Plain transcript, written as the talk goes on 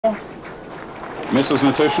Mrs.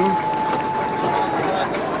 Natition,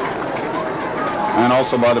 and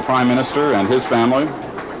also by the Prime Minister and his family.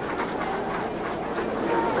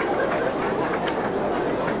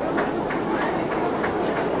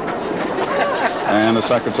 And the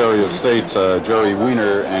Secretary of State, Jerry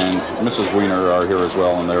Weiner, and Mrs. Weiner are here as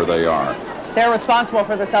well, and there they are. They're responsible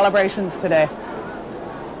for the celebrations today.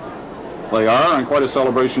 They are, and quite a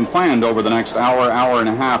celebration planned over the next hour, hour and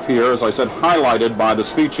a half here, as I said, highlighted by the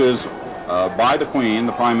speeches by the Queen,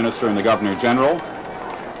 the Prime Minister, and the Governor-General.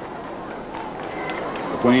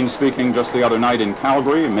 The Queen speaking just the other night in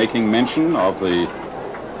Calgary, making mention of the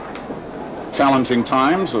challenging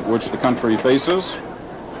times at which the country faces.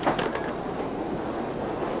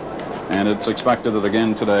 And it's expected that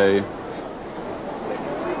again today,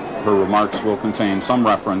 her remarks will contain some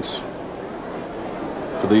reference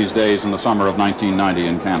to these days in the summer of 1990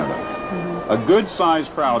 in Canada. A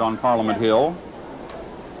good-sized crowd on Parliament Hill.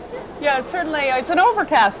 Yeah, it's an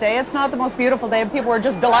overcast day. It's not the most beautiful day, and people were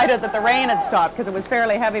just delighted that the rain had stopped because it was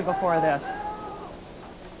fairly heavy before this.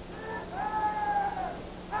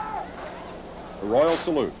 The royal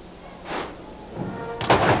salute.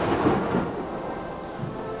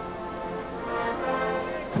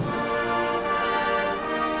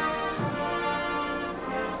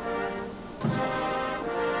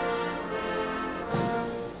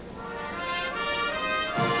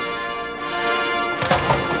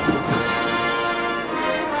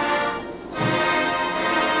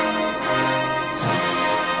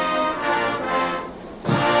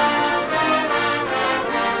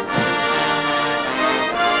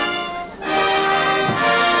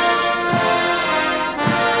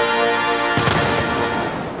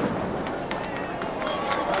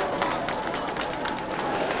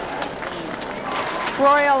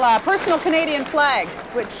 Royal personal Canadian flag,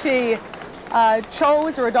 which she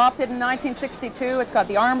chose or adopted in 1962. It's got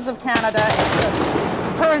the arms of Canada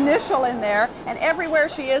and her initial in there, and everywhere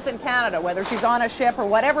she is in Canada, whether she's on a ship or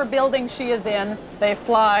whatever building she is in, they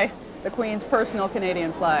fly the Queen's personal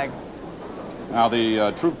Canadian flag. Now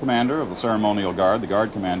the troop commander of the ceremonial guard, the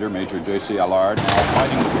guard commander, Major J.C. Allard, now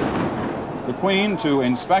inviting the Queen to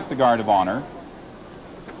inspect the guard of honor,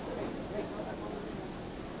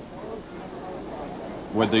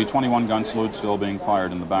 with the 21-gun salute still being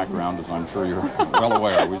fired in the background, as I'm sure you're well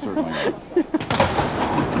aware. We certainly know.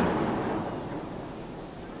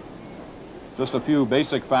 Just a few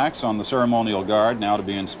basic facts on the ceremonial guard now to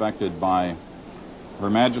be inspected by Her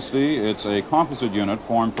Majesty. It's a composite unit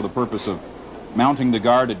formed for the purpose of mounting the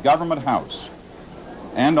guard at Government House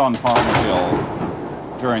and on Parliament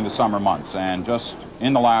Hill during the summer months. And just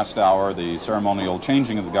in the last hour, the ceremonial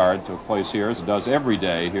changing of the guard took place here, as it does every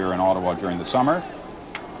day here in Ottawa during the summer,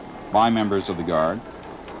 by members of the Guard.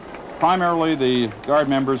 Primarily, the Guard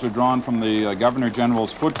members are drawn from the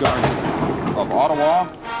Governor-General's Foot Guards of Ottawa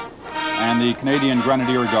and the Canadian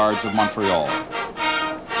Grenadier Guards of Montreal.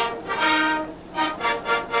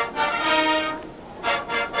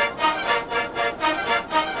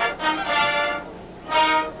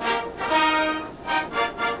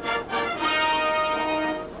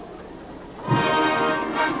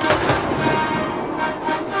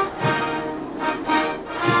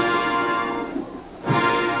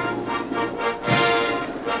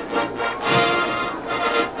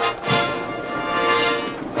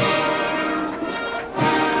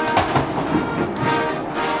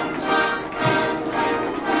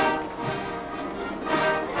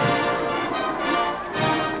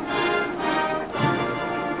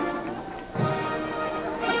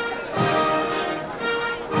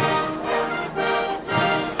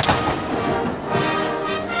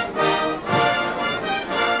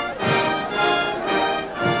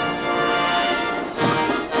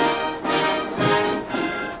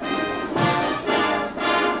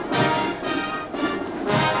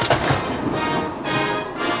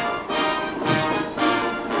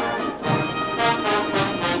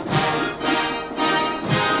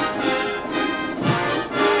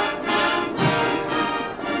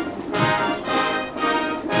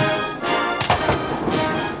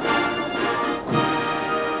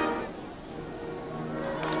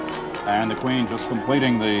 And the Queen just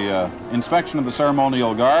completing the inspection of the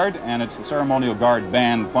ceremonial guard, and it's the ceremonial guard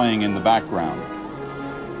band playing in the background.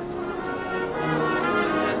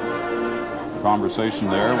 Conversation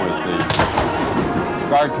there with the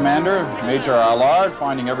guard commander, Major Allard,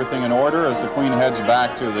 finding everything in order as the Queen heads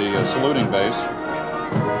back to the saluting base.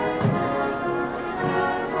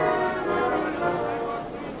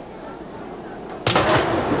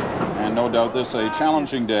 And no doubt this a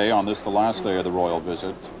challenging day on this, the last day of the royal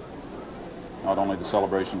visit. Not only the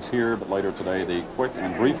celebrations here, but later today the quick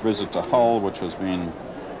and brief visit to Hull, which has been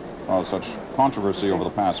caused such controversy over the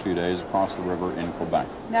past few days across the river in Quebec.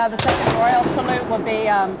 Now the second royal salute will be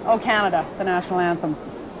O Canada, the national anthem.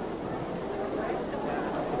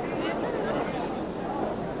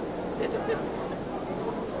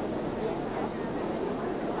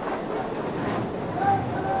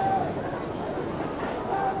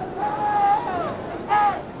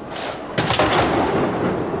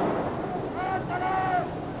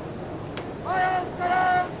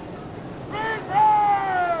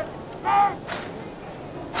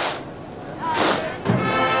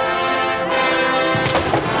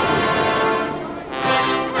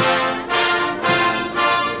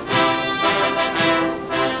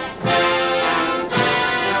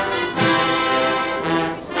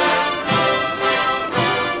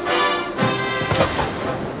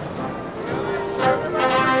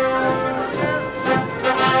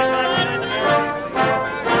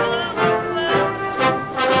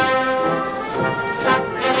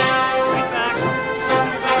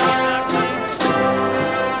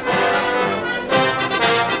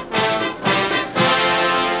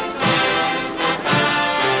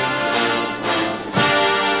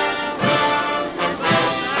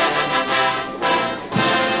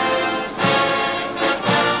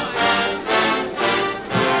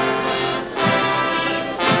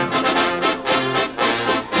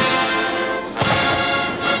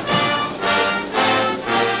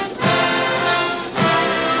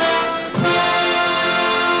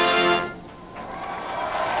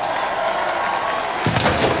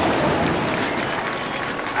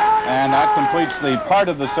 And that completes the part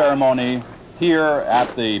of the ceremony here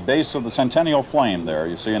at the base of the Centennial Flame there.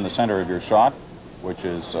 You see in the center of your shot, which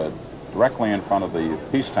is directly in front of the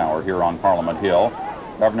Peace Tower here on Parliament Hill.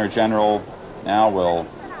 Governor General now will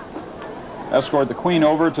escort the Queen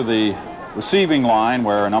over to the receiving line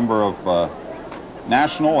where a number of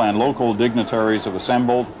national and local dignitaries have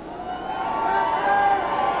assembled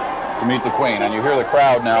to meet the Queen. And you hear the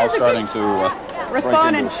crowd now starting to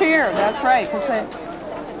respond and cheer. That's right.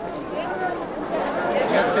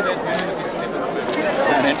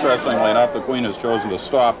 And interestingly enough, the Queen has chosen to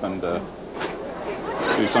stop and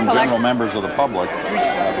see some general members of the public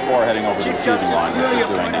before heading over to the receiving line, which she's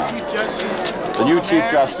doing now. The new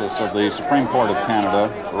Chief Justice of the Supreme Court of Canada,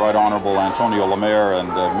 the Right Honourable Antonio Lemaire and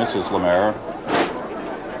Mrs. Lemaire,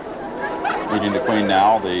 meeting the Queen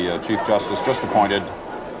now, the Chief Justice just appointed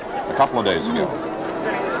a couple of days ago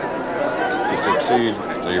to succeed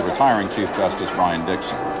the retiring Chief Justice Brian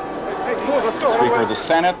Dixon. Speaker of the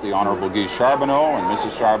Senate, the Honourable Guy Charbonneau and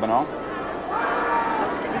Mrs. Charbonneau.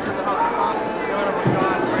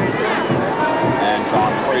 And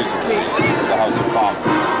John Fraser, the Speaker of the House of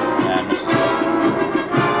Commons, and Mrs. Fraser.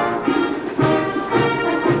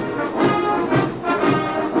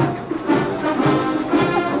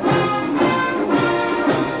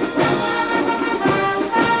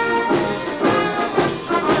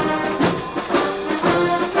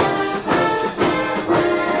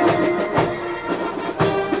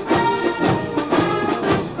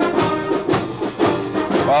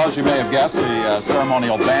 Well, as you may have guessed, the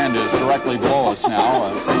ceremonial band is directly below us now.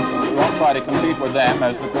 We won't try to compete with them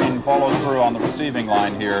as the Queen follows through on the receiving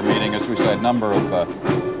line here, meeting, as we said, a number of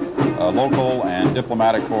local and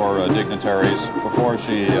diplomatic corps dignitaries before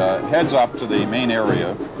she heads up to the main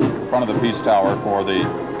area in front of the Peace Tower for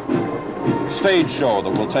the stage show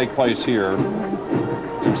that will take place here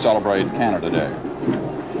to celebrate Canada Day.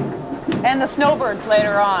 And the snowbirds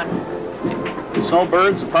later on.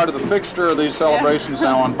 Snowbirds are part of the fixture of these celebrations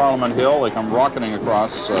now on Parliament Hill. They come rocketing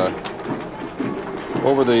across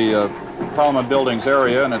over the Parliament Buildings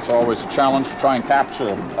area, and it's always a challenge to try and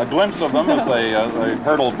capture a glimpse of them as they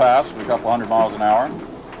hurtle past at a couple hundred miles an hour.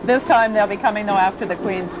 This time they'll be coming, though, after the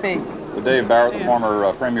Queen speaks. Dave Barrett, the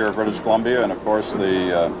former Premier of British Columbia, and of course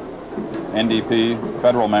the NDP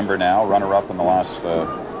federal member now, runner-up in the last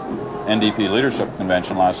NDP leadership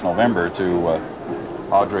convention last November to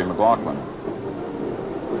Audrey McLaughlin.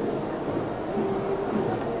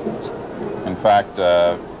 In fact,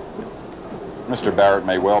 Mr. Barrett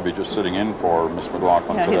may well be just sitting in for Ms.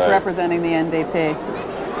 McLaughlin today. He's representing the NDP.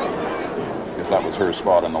 Because that was her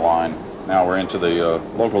spot in the line. Now we're into the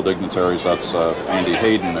local dignitaries. That's Andy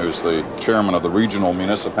Hayden, who's the chairman of the regional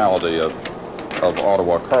municipality of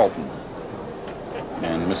Ottawa-Carleton,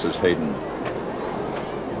 and Mrs. Hayden.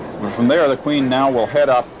 And from there, the Queen now will head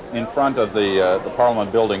up in front of the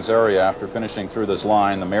Parliament Buildings area after finishing through this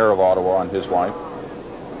line, the Mayor of Ottawa and his wife.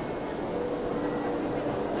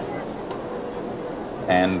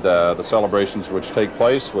 And the celebrations which take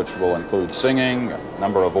place, which will include singing, a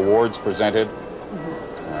number of awards presented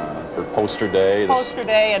for Poster Day. Poster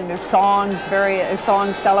Day and songs,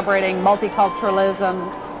 songs celebrating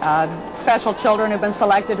multiculturalism, special children who've been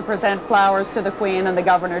selected to present flowers to the Queen and the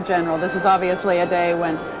Governor General. This is obviously a day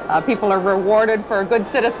when people are rewarded for good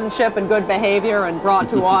citizenship and good behavior and brought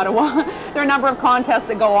to Ottawa. There are a number of contests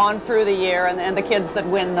that go on through the year, and the kids that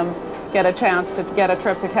win them get a chance to get a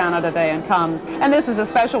trip to Canada Day and come. And this is a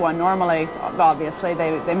special one. Normally, obviously,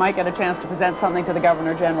 they might get a chance to present something to the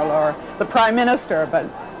Governor General or the Prime Minister,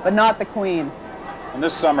 but not the Queen. And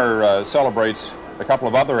this summer celebrates a couple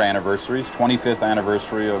of other anniversaries: 25th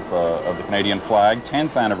anniversary of the Canadian flag,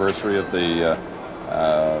 10th anniversary of the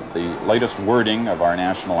latest wording of our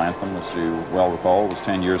national anthem. As you well recall, it was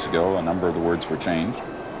 10 years ago. A number of the words were changed.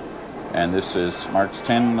 And this marks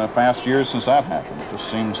 10 fast years since that happened. It just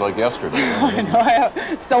seems like yesterday. I know,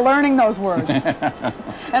 I'm still learning those words.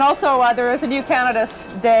 And also, there is a new Canada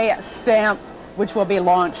Day stamp, which will be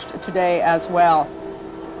launched today as well.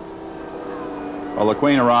 Well, the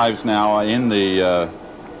Queen arrives now in the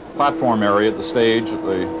platform area at the stage,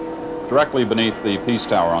 directly beneath the Peace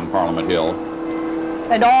Tower on Parliament Hill.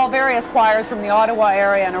 And all various choirs from the Ottawa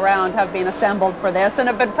area and around have been assembled for this and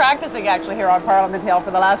have been practicing actually here on Parliament Hill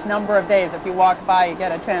for the last number of days. If you walk by, you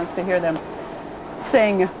get a chance to hear them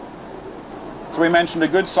sing. So we mentioned a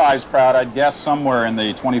good-sized crowd. I'd guess somewhere in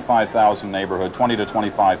the 25,000 neighborhood, 20 to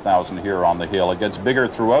 25,000 here on the Hill. It gets bigger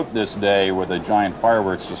throughout this day with a giant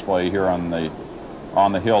fireworks display here on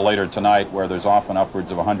the Hill later tonight, where there's often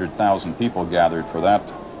upwards of 100,000 people gathered for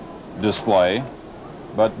that display.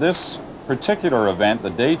 But this particular event, the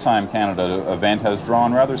Daytime Canada event, has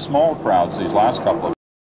drawn rather small crowds these last couple of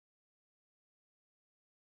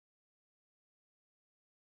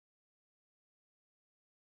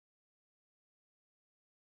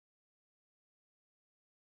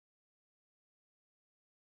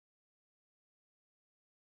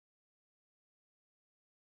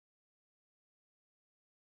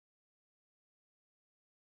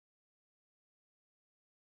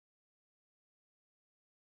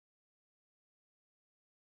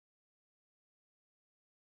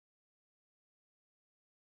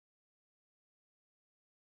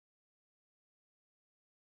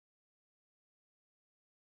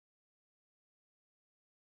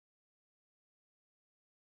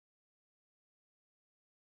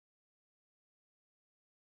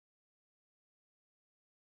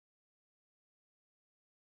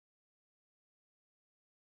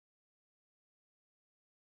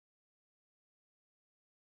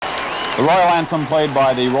The Royal Anthem played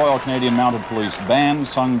by the Royal Canadian Mounted Police Band,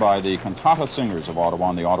 sung by the Cantata Singers of Ottawa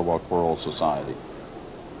and the Ottawa Choral Society.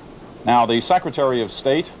 Now, the Secretary of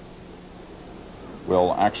State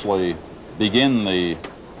will actually begin the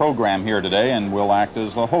program here today and will act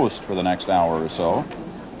as the host for the next hour or so.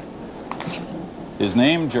 His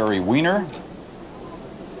name, Jerry Weiner.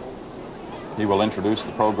 He will introduce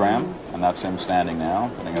the program, and that's him standing now,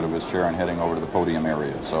 getting out of his chair and heading over to the podium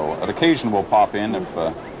area. So, an occasion will pop in if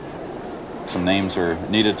some names are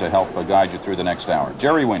needed to help guide you through the next hour.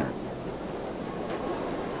 Jerry Weiner.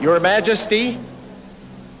 Your Majesty,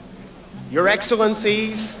 Your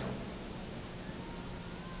Excellencies,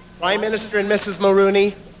 Prime Minister and Mrs.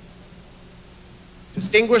 Mulroney,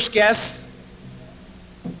 distinguished guests,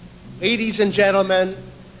 ladies and gentlemen,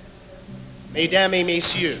 mesdames et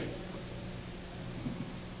messieurs,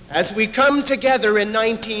 as we come together in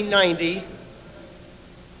 1990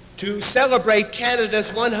 to celebrate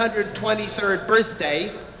Canada's 123rd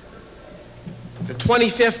birthday, the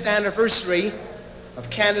 25th anniversary of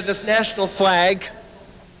Canada's national flag,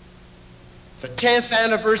 the 10th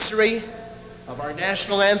anniversary of our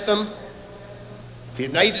national anthem, the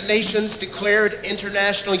United Nations declared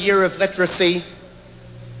International Year of Literacy,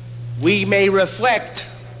 we may reflect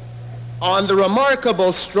on the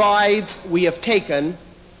remarkable strides we have taken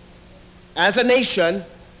as a nation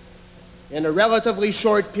in a relatively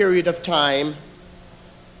short period of time,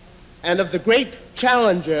 and of the great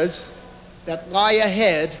challenges that lie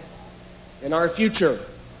ahead in our future.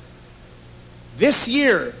 This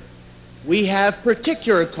year, we have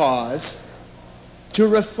particular cause to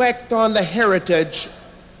reflect on the heritage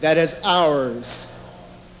that is ours.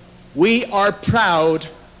 We are proud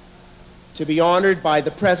to be honored by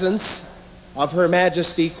the presence of Her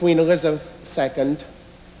Majesty Queen Elizabeth II,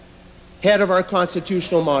 head of our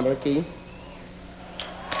constitutional monarchy.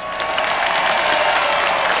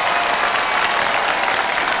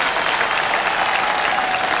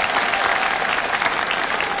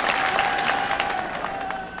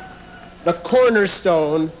 The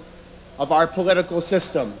cornerstone of our political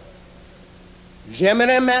system.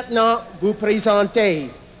 J'aimerais maintenant vous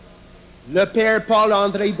présenter le Père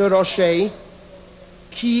Paul-André de Rocher,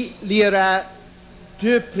 qui lira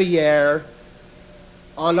deux prières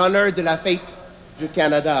en l'honneur de la fête du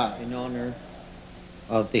Canada. In honor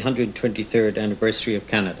of the 123rd anniversary of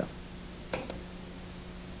Canada.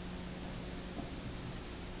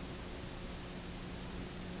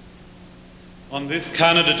 On this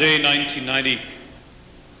Canada Day 1990,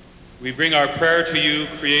 we bring our prayer to you,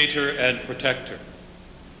 Creator and Protector.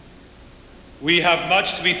 We have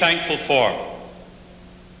much to be thankful for.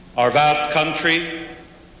 Our vast country,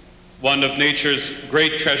 one of nature's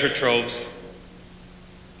great treasure troves,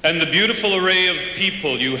 and the beautiful array of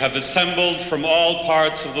people you have assembled from all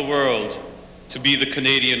parts of the world to be the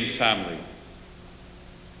Canadian family.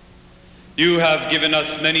 You have given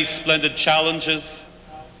us many splendid challenges,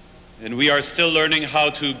 and we are still learning how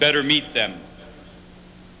to better meet them.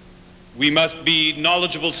 We must be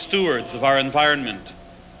knowledgeable stewards of our environment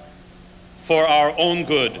for our own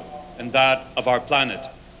good and that of our planet.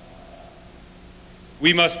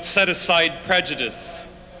 We must set aside prejudice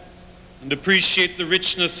and appreciate the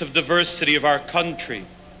richness of diversity of our country.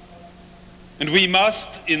 And we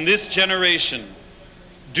must, in this generation,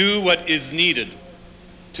 do what is needed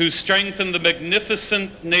to strengthen the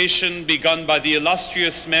magnificent nation begun by the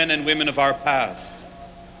illustrious men and women of our past.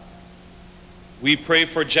 We pray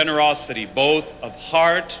for generosity, both of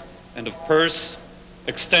heart and of purse,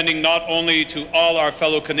 extending not only to all our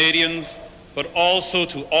fellow Canadians, but also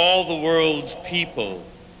to all the world's people.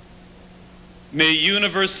 May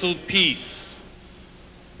universal peace,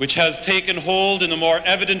 which has taken hold in a more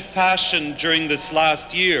evident fashion during this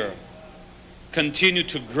last year, continue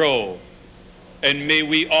to grow, and may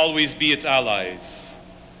we always be its allies.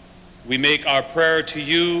 We make our prayer to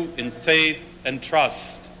you in faith and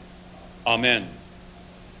trust. Amen.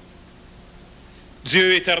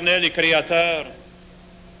 Dieu éternel et créateur,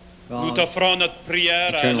 nous t'offrons notre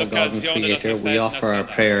prière à Eternal God and l'occasion de notre Creator, we fête offer our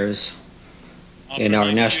nationale. prayers En in our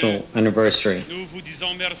premier national lieu, anniversary. nous vous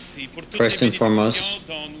disons merci pour toutes First les and foremost, bénédictions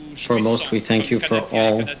dont nous foremost, we jouissons thank you comme for Canadiens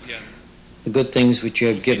et all Canadiennes. the good things which you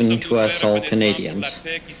have Aussi given sommes-nous to us, très all reconnaissants pour Canadians.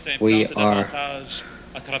 la paix qui s'implante We are davantage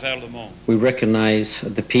à travers le monde. We recognize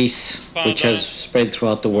the peace which has spread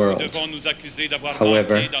throughout the Nous world. devons nous accuser d'avoir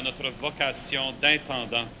However, manqué dans notre vocation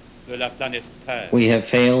d'intendant de la planète Terre. We have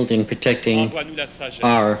failed in protecting Envoie-nous la sagesse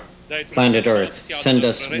our d'être planet conscients Earth. de Send notre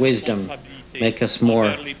us wisdom. responsabilité Make us more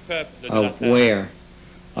envers les peuples de la terre, aware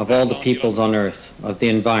of all the peoples on Earth, of the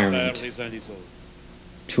envers environment, les uns les autres.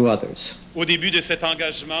 to others. Au début de cet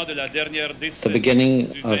engagement de la dernière The décennie beginning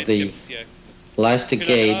du of the XXe siècle, last que la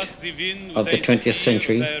decade grâce divine nous of the 20th inspire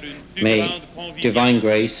century, vers une plus may grande convivialité, divine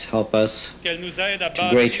grace help us qu'elle nous aide à to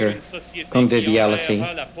bâtir greater une société conviviality qui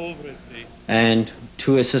enlèvera la pauvreté, and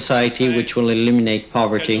to a society which will eliminate qu'elle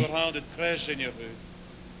poverty nous rende très généreux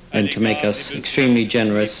à and to make l'égard us des besoins extremely des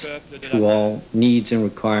generous peuples de la to terre. all needs and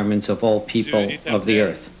requirements of all people of the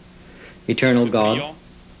earth. Eternal Nous God, prions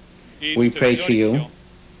et we nous te pray to you, glorifions.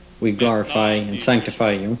 we glorify and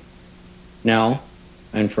sanctify you, now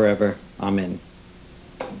and forever. Amen.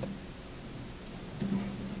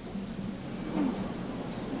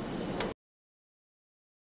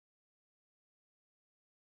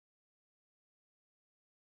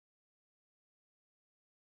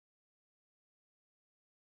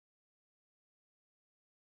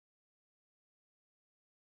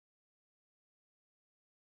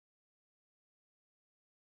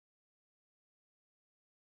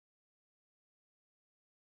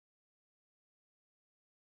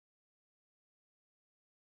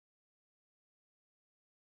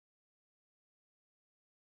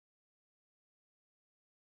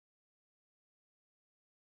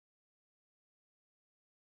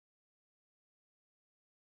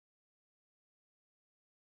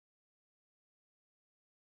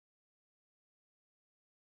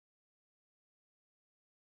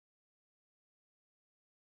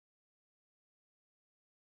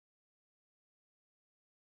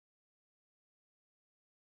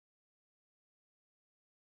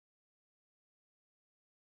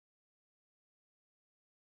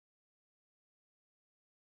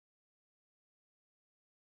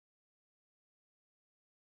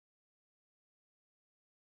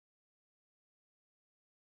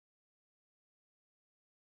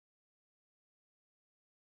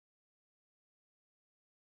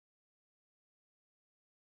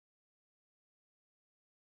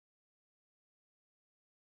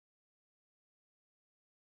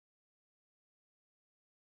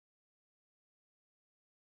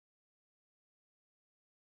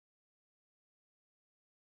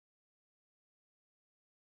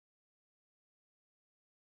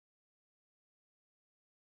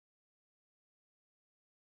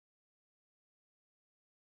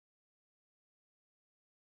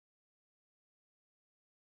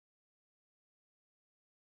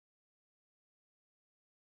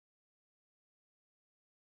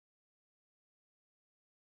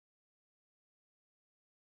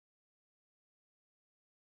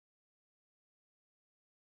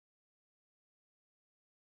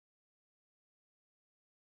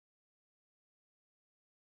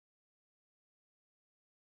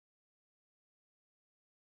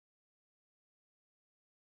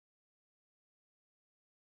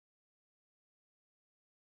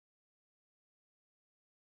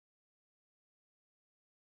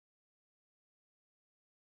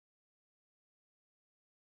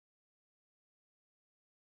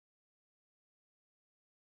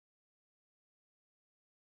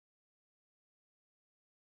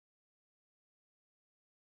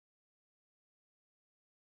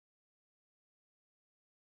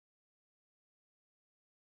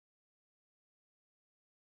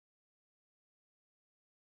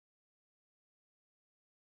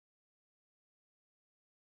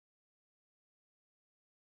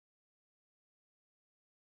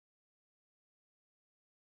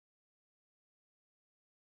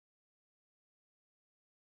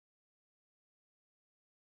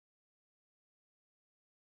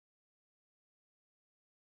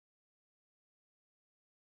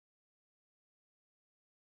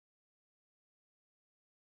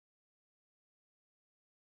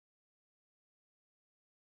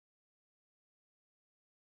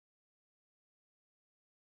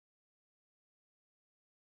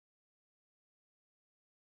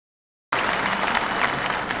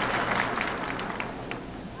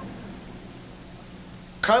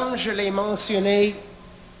 Comme je l'ai mentionné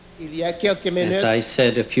il y a quelques As minutes, I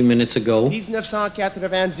said a few minutes ago,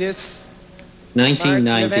 1990 marque le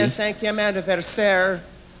 1990 25e anniversaire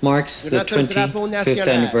marks de the notre drapeau 25th national.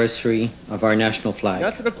 anniversary of our national flag.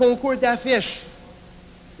 Notre concours d'affiches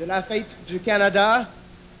de la Fête du Canada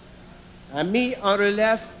a mis en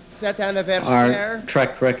relief cet anniversaire. Our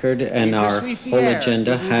track record and our whole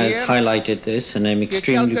agenda has highlighted this, and I'm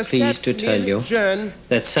extremely pleased to tell you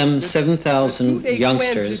that some 7,000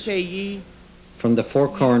 youngsters from the four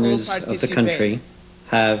corners of the country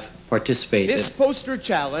have participated. This poster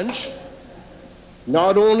challenge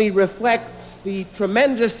not only reflects the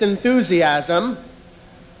tremendous enthusiasm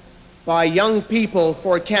by young people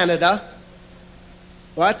for Canada,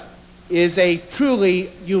 but is a truly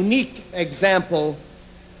unique example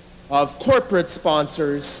of corporate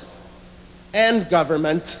sponsors and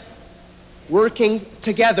government working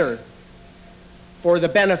together for the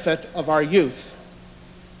benefit of our youth.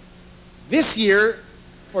 This year,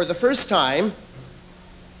 for the first time,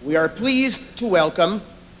 we are pleased to welcome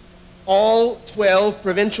all 12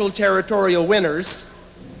 provincial territorial winners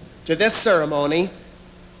to this ceremony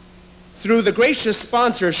through the gracious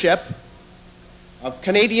sponsorship of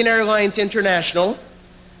Canadian Airlines International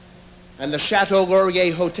and the Chateau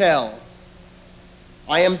Laurier Hotel.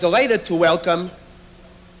 I am delighted to welcome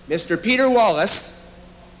Mr. Peter Wallace,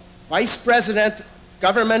 Vice President,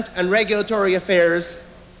 Government and Regulatory Affairs,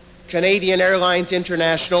 Canadian Airlines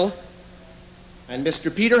International, and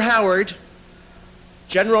Mr. Peter Howard,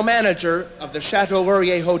 General Manager of the Chateau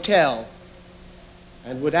Laurier Hotel,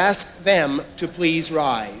 and would ask them to please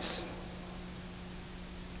rise.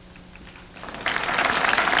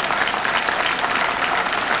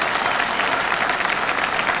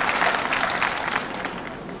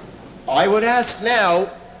 I would ask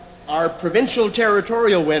now our provincial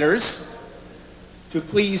territorial winners to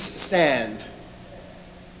please stand.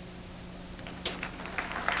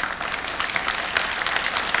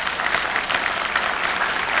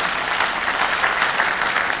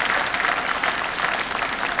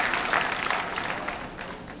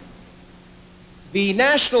 The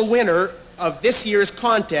national winner of this year's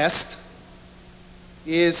contest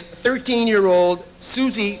is 13-year-old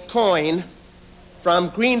Susie Coyne from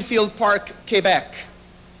Greenfield Park, Quebec.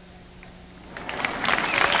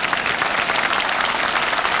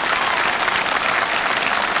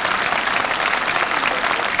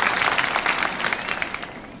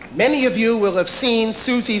 Many of you will have seen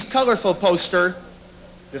Susie's colorful poster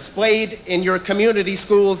displayed in your community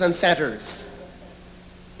schools and centers.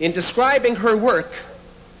 In describing her work,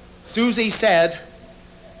 Susie said,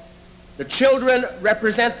 "The children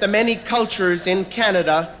represent the many cultures in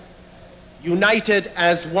Canada united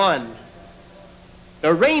as one.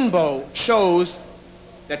 The rainbow shows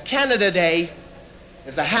that Canada Day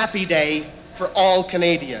is a happy day for all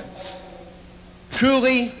Canadians.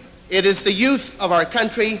 Truly, it is the youth of our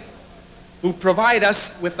country who provide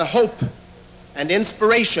us with the hope and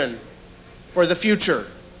inspiration for the future.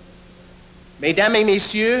 Mesdames et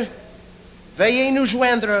messieurs, veuillez nous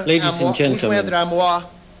joindre à moi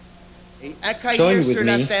et accueillir sur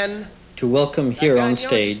la scène to welcome here on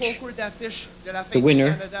stage the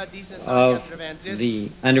winner of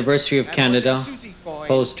the Anniversary of Canada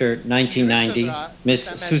poster 1990, Miss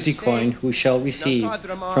Susie Coyne, who shall receive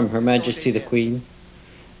from Her Majesty the Queen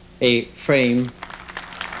a framed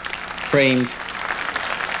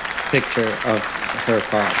picture of her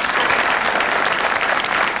card.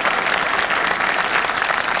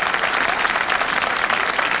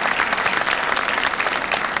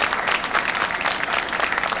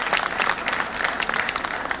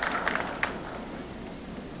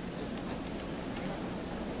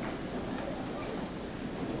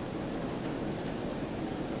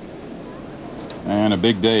 And a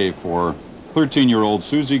big day for 13-year-old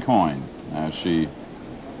Susie Coyne as she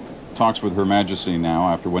talks with Her Majesty now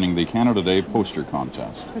after winning the Canada Day poster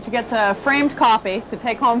contest. She gets a framed copy to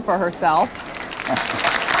take home for herself.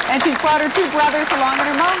 And she's brought her two brothers along, and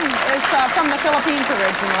her mom is from the Philippines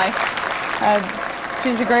originally.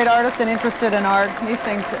 She's a great artist and interested in art. These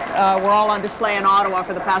things were all on display in Ottawa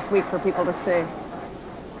for the past week for people to see.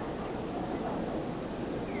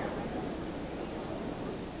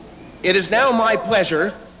 It is now my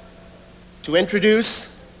pleasure to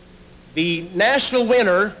introduce the national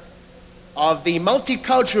winner of the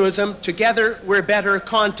Multiculturalism Together We're Better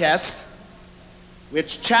contest,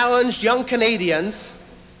 which challenged young Canadians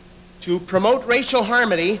to promote racial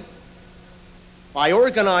harmony by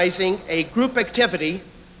organizing a group activity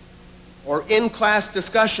or in-class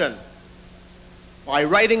discussion by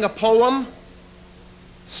writing a poem,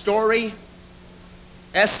 story,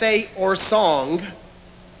 essay, or song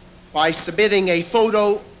by submitting a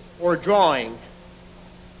photo or drawing.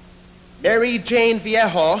 Mary Jane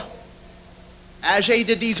Viejo, âgée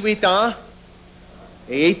de 18 ans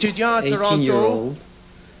et étudiant à Toronto, 18-year-old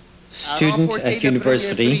student at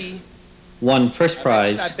university, won first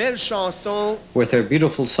prize with her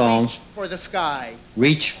beautiful song,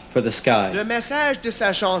 Reach for the Sky. Le message de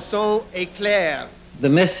sa chanson est clair. The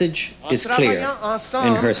message is clear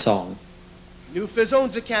in her song. Nous faisons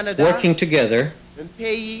du Canada Working together, un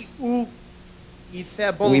pays où il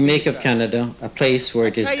fait bon we make vivre. of Canada a place where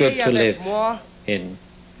it is good to live in.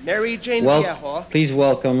 Mary Jane Well, Viejo, please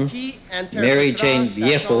welcome qui Mary interprétera Jane sa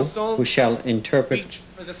Viejo, chanson who shall interpret Reach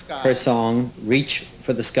for the Sky. her song, Reach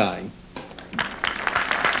for the Sky.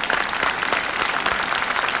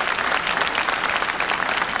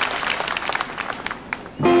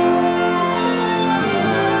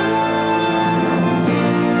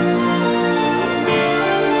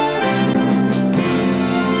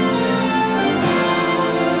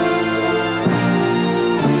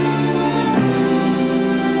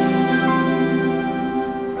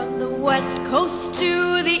 Coast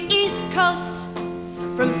to the east coast,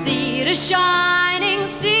 from sea to shining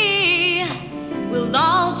sea, we'll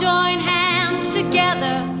all join hands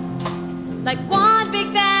together like one big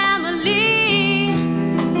family.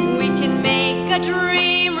 We can make a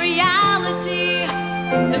dream reality.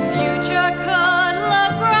 The future could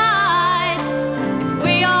look bright if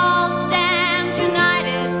we all stand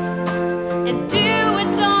united and do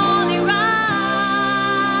what's only right.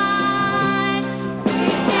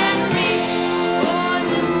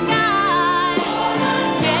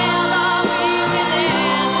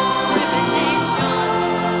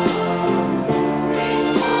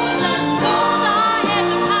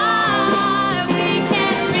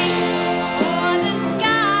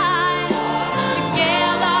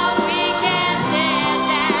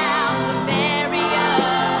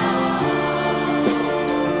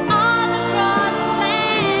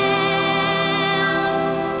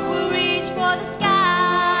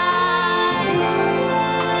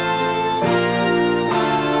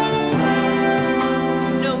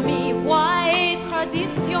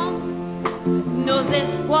 Nos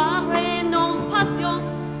espoirs et nos passions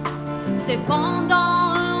se fondent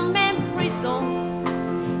dans un même frisson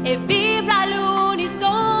et vivent à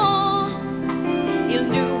l'unisson. Il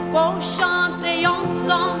nous faut chanter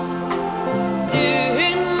ensemble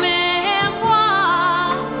d'une même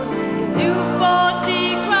voix. Il nous faut y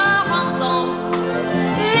croire ensemble.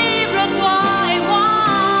 Livre-toi et moi.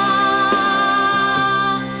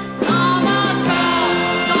 Comme un cœur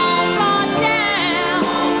sans frontières,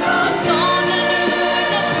 ensemble nous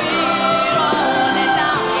détruirons les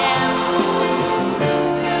barrières.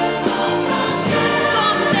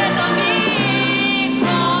 Comme des amis,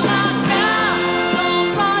 comme un cœur sans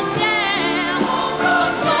frontières,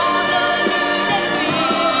 ensemble nous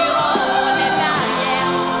détruirons les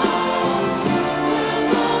barrières.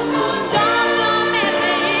 Dans un même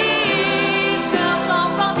pays, cœur sans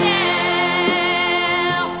frontières,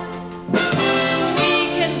 we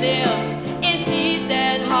can live in peace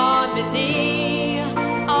and harmony,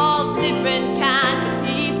 all different kinds of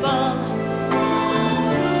people.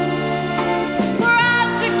 Proud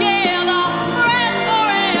together, friends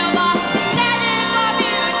forever, standing for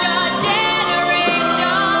future generations.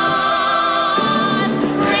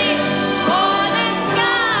 Reach for the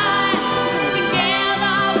sky,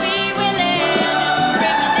 together we will end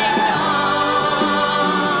discrimination.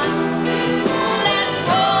 Let's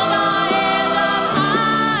hold our heads up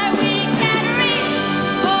high, we can reach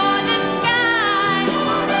for the sky.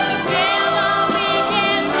 Together we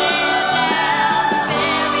can tear down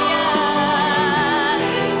barriers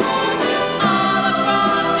all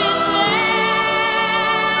across this land.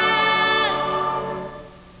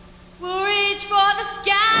 We'll reach for the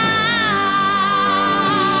sky.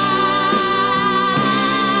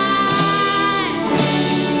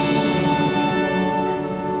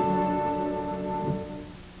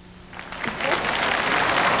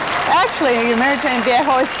 Actually, Mary Jane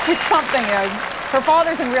Viejo is quite something. Her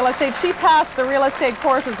father's in real estate. She passed the real estate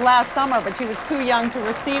courses last summer, but she was too young to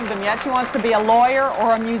receive them yet. She wants to be a lawyer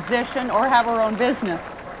or a musician or have her own business.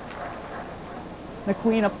 The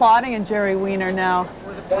Queen applauding, and Jerry Weiner now.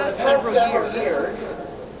 For the past several years,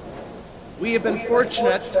 we have been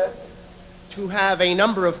fortunate to have a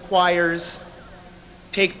number of choirs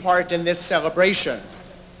take part in this celebration.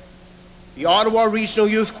 The Ottawa Regional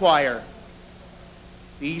Youth Choir,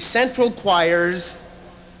 the central choirs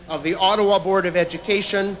of the Ottawa Board of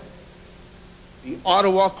Education, the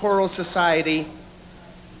Ottawa Choral Society,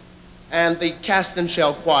 and the Cast and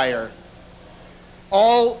Shell Choir,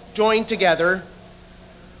 all joined together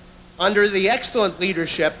under the excellent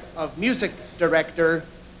leadership of music director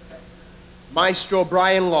Maestro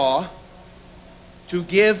Brian Law, to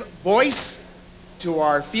give voice to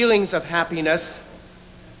our feelings of happiness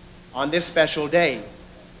on this special day.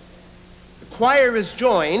 The choir is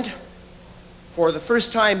joined for the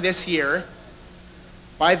first time this year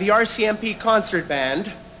by the RCMP Concert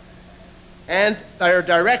Band and their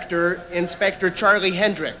director, Inspector Charlie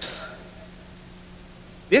Hendricks.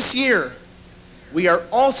 This year, we are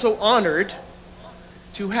also honored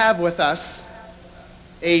to have with us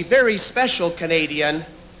a very special Canadian,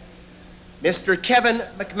 Mr. Kevin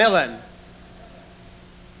McMillan,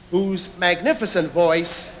 whose magnificent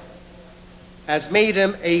voice has made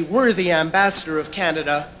him a worthy ambassador of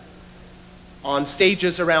Canada on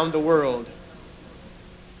stages around the world.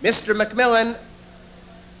 Mr. McMillan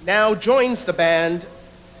now joins the band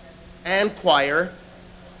and choir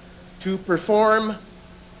to perform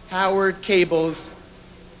Howard Cable's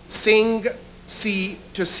Sing Sea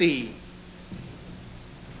to Sea.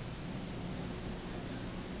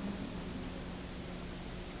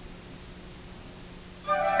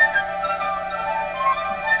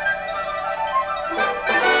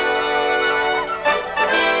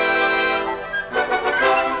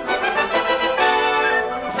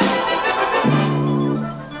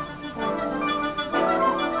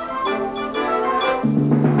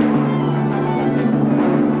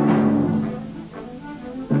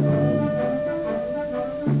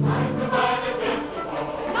 I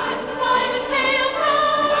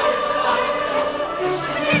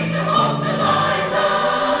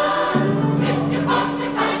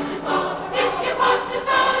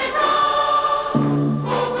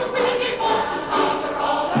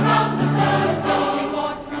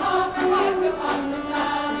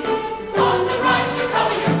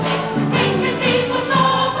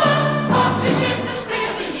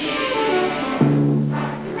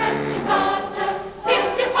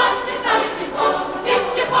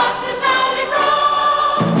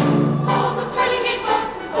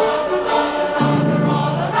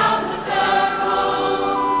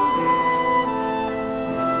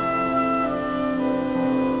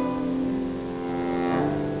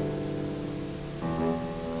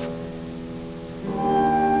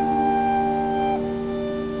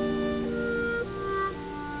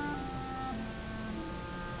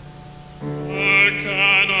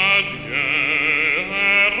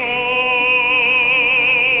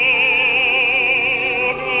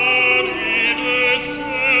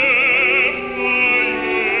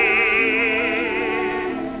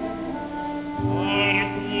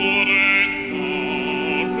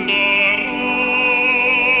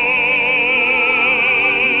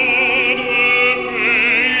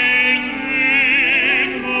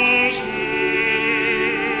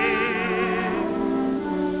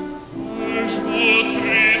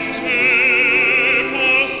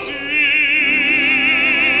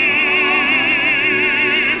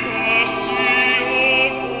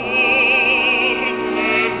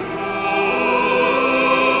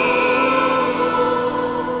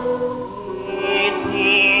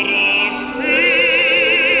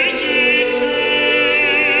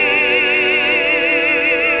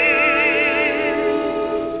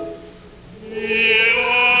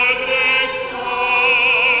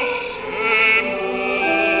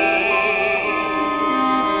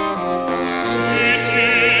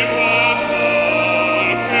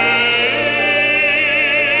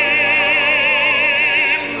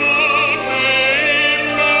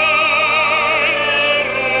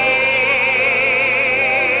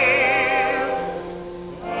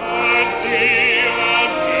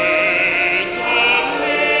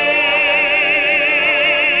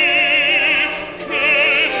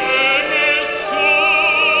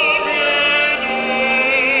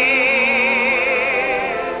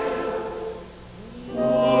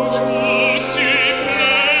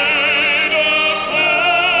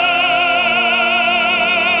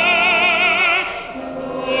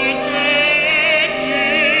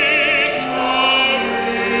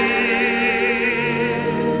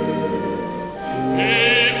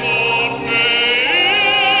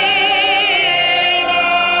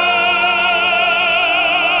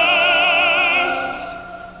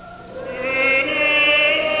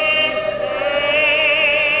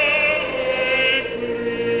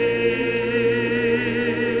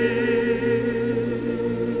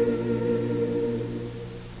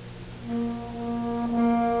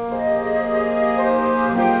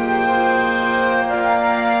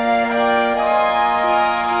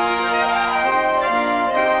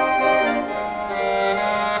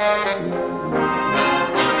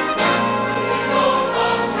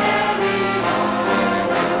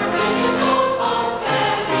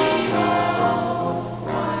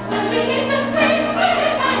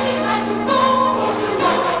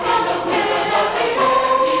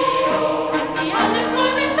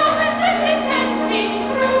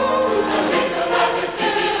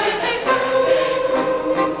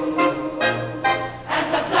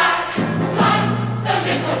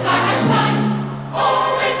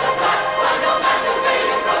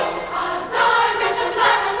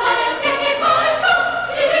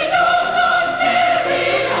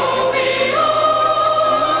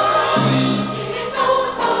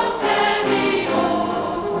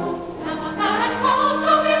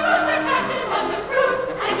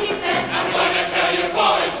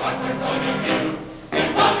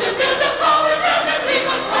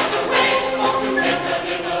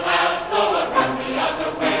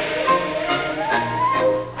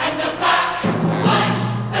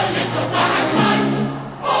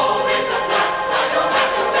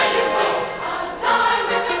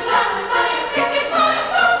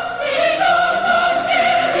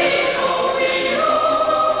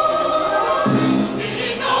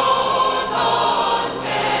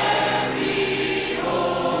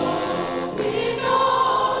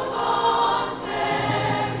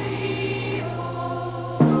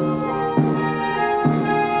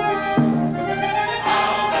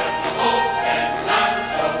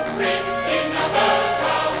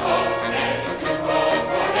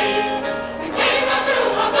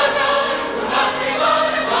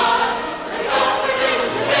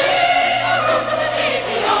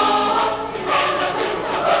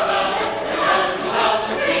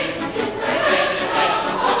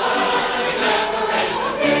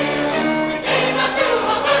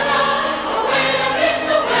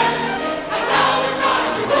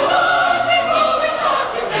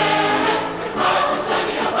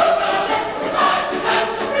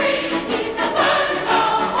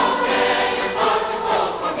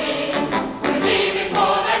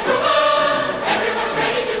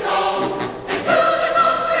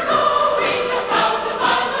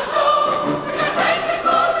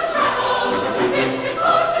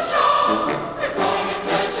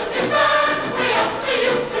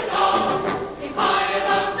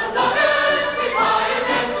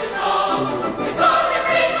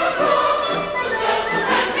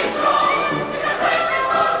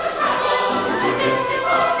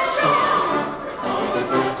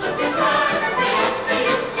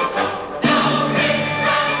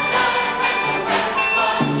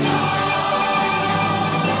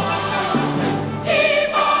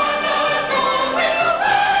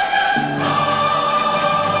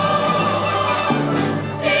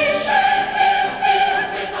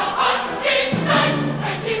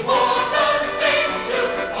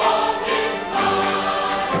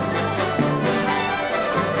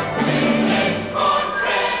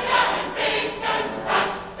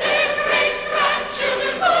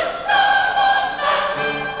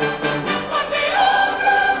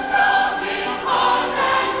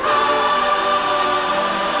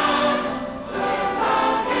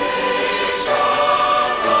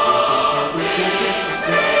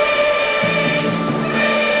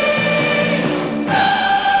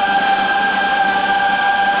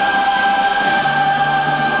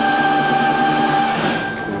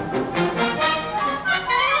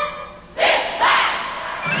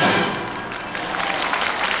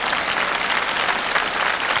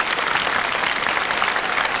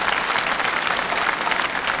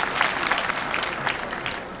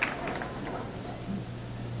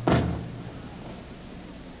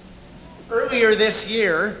Earlier this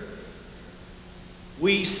year,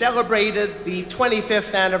 we celebrated the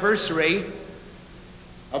 25th anniversary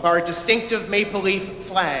of our distinctive maple leaf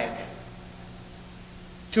flag.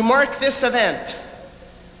 To mark this event,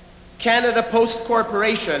 Canada Post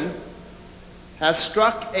Corporation has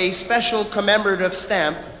struck a special commemorative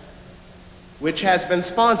stamp which has been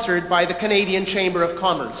sponsored by the Canadian Chamber of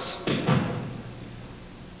Commerce.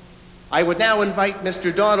 I would now invite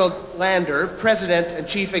Mr. Donald Lander, President and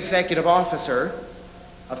Chief Executive Officer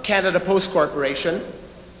of Canada Post Corporation,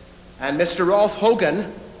 and Mr. Rolf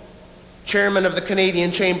Hogan, Chairman of the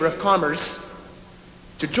Canadian Chamber of Commerce,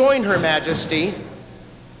 to join Her Majesty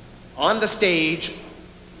on the stage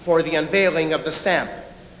for the unveiling of the stamp.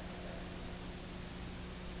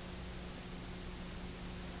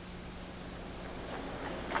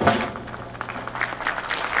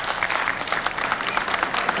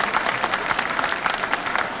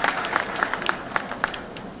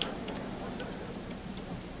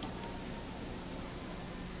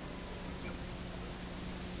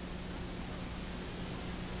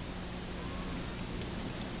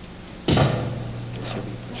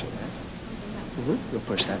 You'll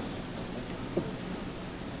push that.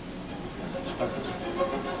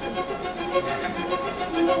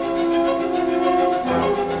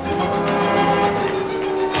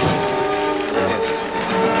 There it is.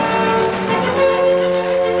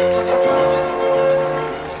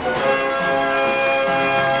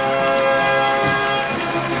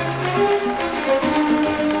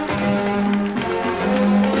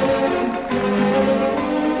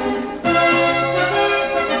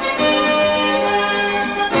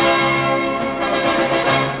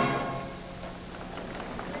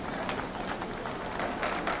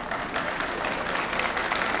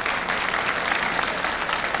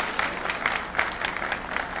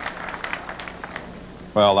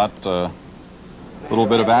 Well, that little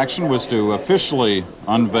bit of action was to officially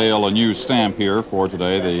unveil a new stamp here for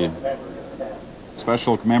today, the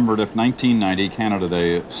special commemorative 1990 Canada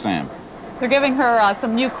Day stamp. They're giving her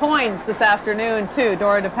some new coins this afternoon, too.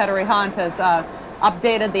 Dora de Pedery-Hunt has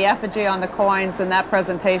updated the effigy on the coins, and that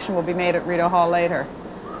presentation will be made at Rideau Hall later.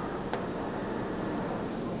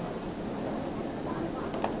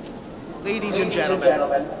 Ladies and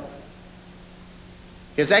gentlemen,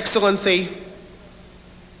 His Excellency,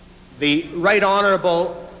 the Right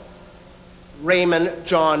Honorable Raymond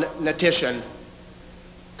John Natishan,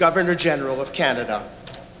 Governor General of Canada.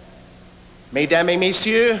 Mesdames et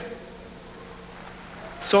Messieurs,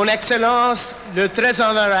 Son Excellence, le très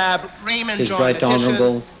honorable Raymond John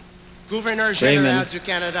Natishan, Gouverneur Général du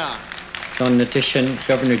Canada. John Natishan,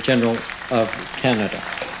 Governor General of Canada.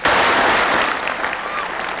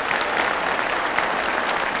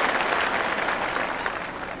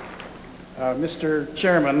 Mr.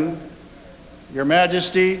 Chairman, Your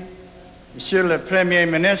Majesty, Monsieur le Premier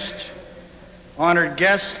Ministre, honored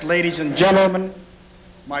guests, ladies and gentlemen,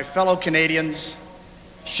 my fellow Canadians,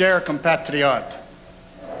 chers compatriotes.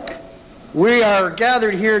 We are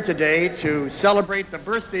gathered here today to celebrate the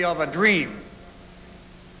birthday of a dream.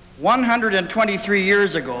 123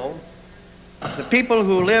 years ago, the people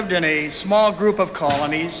who lived in a small group of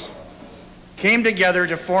colonies came together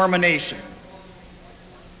to form a nation.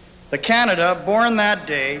 The Canada born that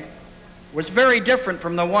day was very different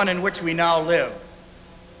from the one in which we now live.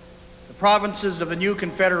 The provinces of the new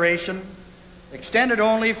Confederation extended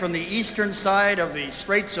only from the eastern side of the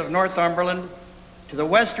Straits of Northumberland to the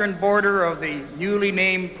western border of the newly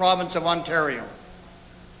named province of Ontario.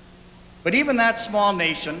 But even that small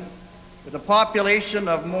nation, with a population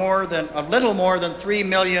of little more than 3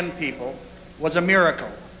 million people, was a miracle.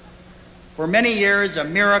 For many years, a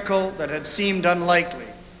miracle that had seemed unlikely.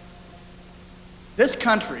 This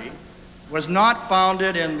country was not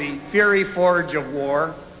founded in the fiery forge of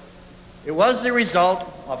war. It was the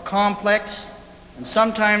result of complex and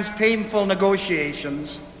sometimes painful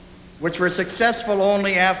negotiations, which were successful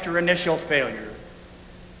only after initial failure.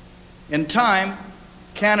 In time,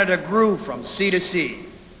 Canada grew from sea to sea.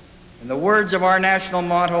 In the words of our national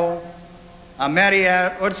motto,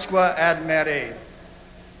 Ameriat ursque ad mare,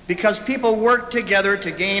 because people worked together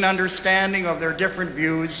to gain understanding of their different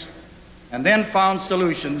views and then found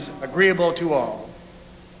solutions agreeable to all.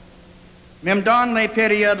 Même dans les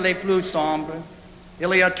périodes les plus sombres, il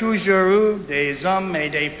y a toujours eu des hommes et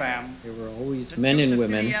des femmes. There were always men and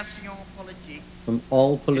women from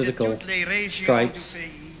all political stripes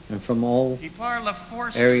and from all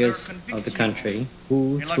areas of the country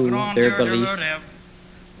who, through their belief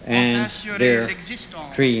and their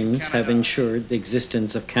dreams, have ensured the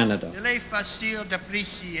existence of Canada.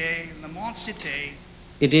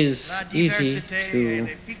 It is easy to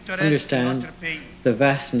understand the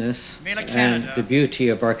vastness and the beauty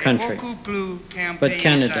of our country. But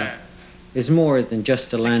Canada is more than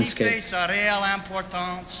just a landscape.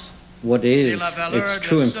 What is its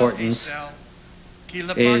true importance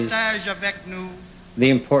is the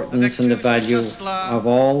importance and the value of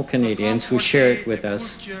all Canadians who share it with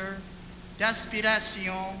us,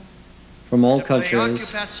 from all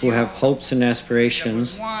cultures, who have hopes and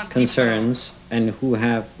aspirations, concerns, and who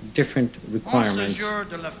have different requirements.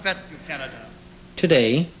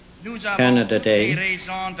 Today, Canada Day,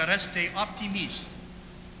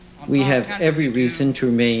 we have every reason to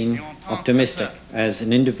remain optimistic as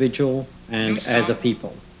an individual and as a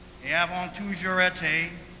people.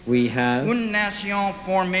 We have,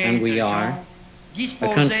 and we are,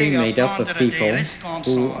 a country made up of people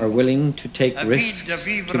who are willing to take risks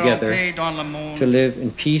together to live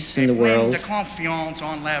in peace in the world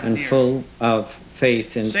and full of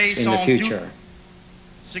faith in the future.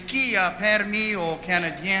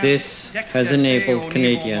 This has enabled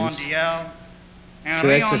Canadians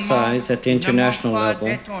to exercise at the international level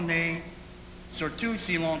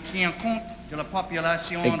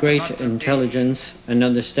a great intelligence and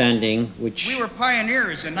understanding which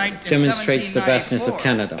demonstrates the vastness of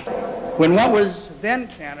Canada. When what was then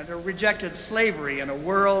Canada rejected slavery in a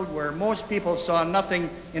world where most people saw nothing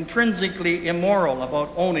intrinsically immoral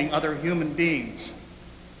about owning other human beings.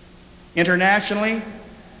 Internationally,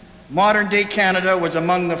 modern-day Canada was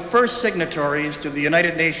among the first signatories to the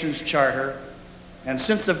United Nations Charter, and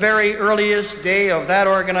since the very earliest day of that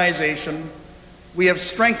organization, we have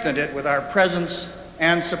strengthened it with our presence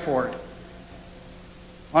and support.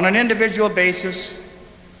 On an individual basis,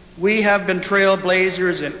 we have been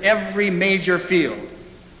trailblazers in every major field.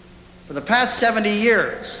 For the past 70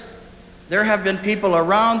 years, there have been people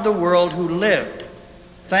around the world who lived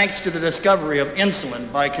thanks to the discovery of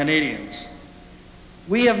insulin by Canadians.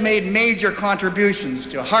 We have made major contributions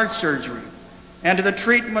to heart surgery and to the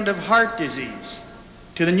treatment of heart disease,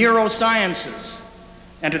 to the neurosciences,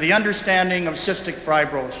 and to the understanding of cystic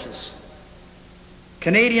fibrosis.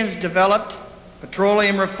 Canadians developed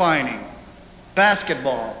petroleum refining,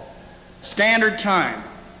 basketball, standard time,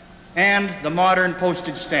 and the modern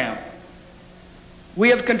postage stamp. We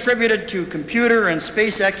have contributed to computer and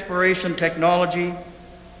space exploration technology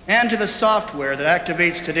and to the software that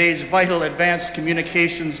activates today's vital advanced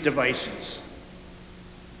communications devices.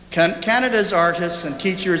 Canada's artists and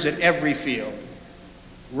teachers in every field,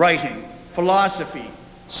 writing, philosophy,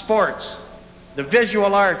 sports, the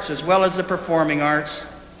visual arts as well as the performing arts,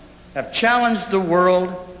 have challenged the world,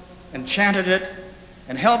 enchanted it,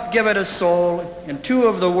 and helped give it a soul in two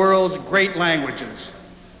of the world's great languages.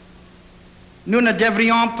 Nous ne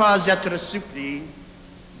devrions pas être surpris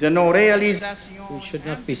de nos réalisations. We should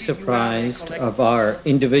not be surprised of our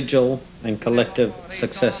individual and collective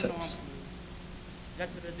successes.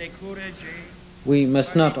 We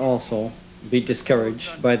must not also be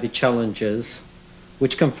discouraged by the challenges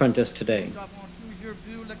which confront us today.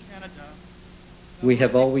 We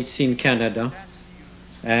have always seen Canada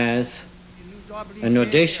as an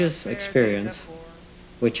audacious experience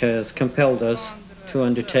which has compelled us to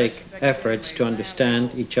undertake efforts to understand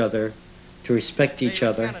each other, to respect each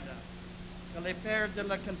other.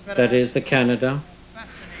 That is the Canada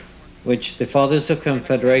which the Fathers of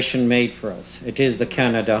Confederation made for us. It is the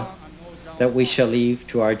Canada that we shall leave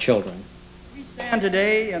to our children. We stand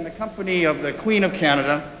today in the company of the Queen of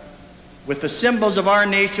Canada with the symbols of our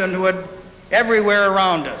nationhood everywhere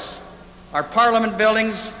around us. Our Parliament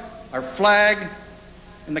buildings, our flag,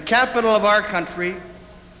 in the capital of our country,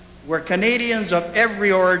 where Canadians of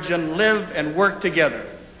every origin live and work together.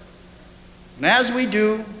 And as we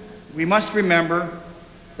do, we must remember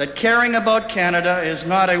that caring about Canada is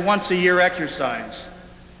not a once-a-year exercise.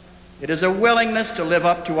 It is a willingness to live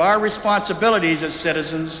up to our responsibilities as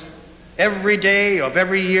citizens every day of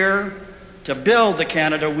every year to build the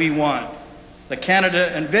Canada we want, the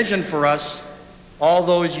Canada envisioned for us all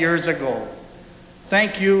those years ago.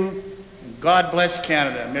 Thank you, and God bless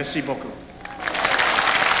Canada. Merci beaucoup.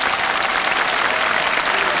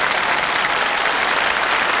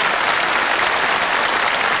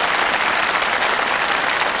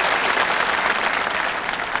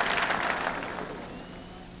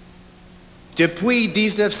 Depuis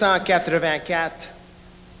 1984,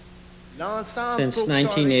 since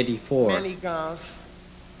 1984,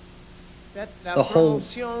 the whole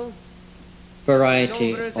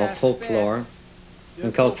variety of folklore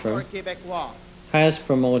and culture has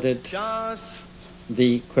promoted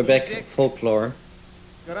the Quebec folklore.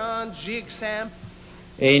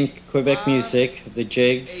 In Quebec music, the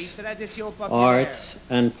jigs, arts,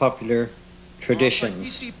 and popular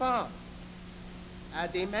traditions.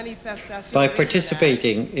 By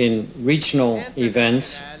participating in regional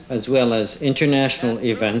events as well as international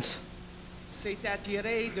events,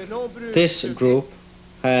 this group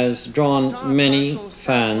has drawn many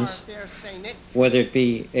fans, whether it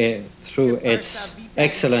be through its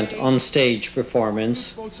excellent onstage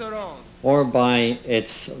performance or by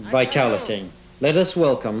its vitality. Let us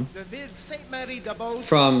welcome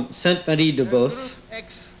from Sainte-Marie-de-Beauce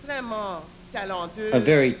a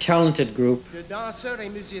very talented group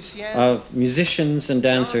of musicians and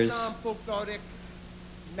dancers,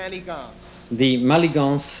 the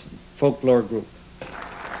Maligance Folklore Group.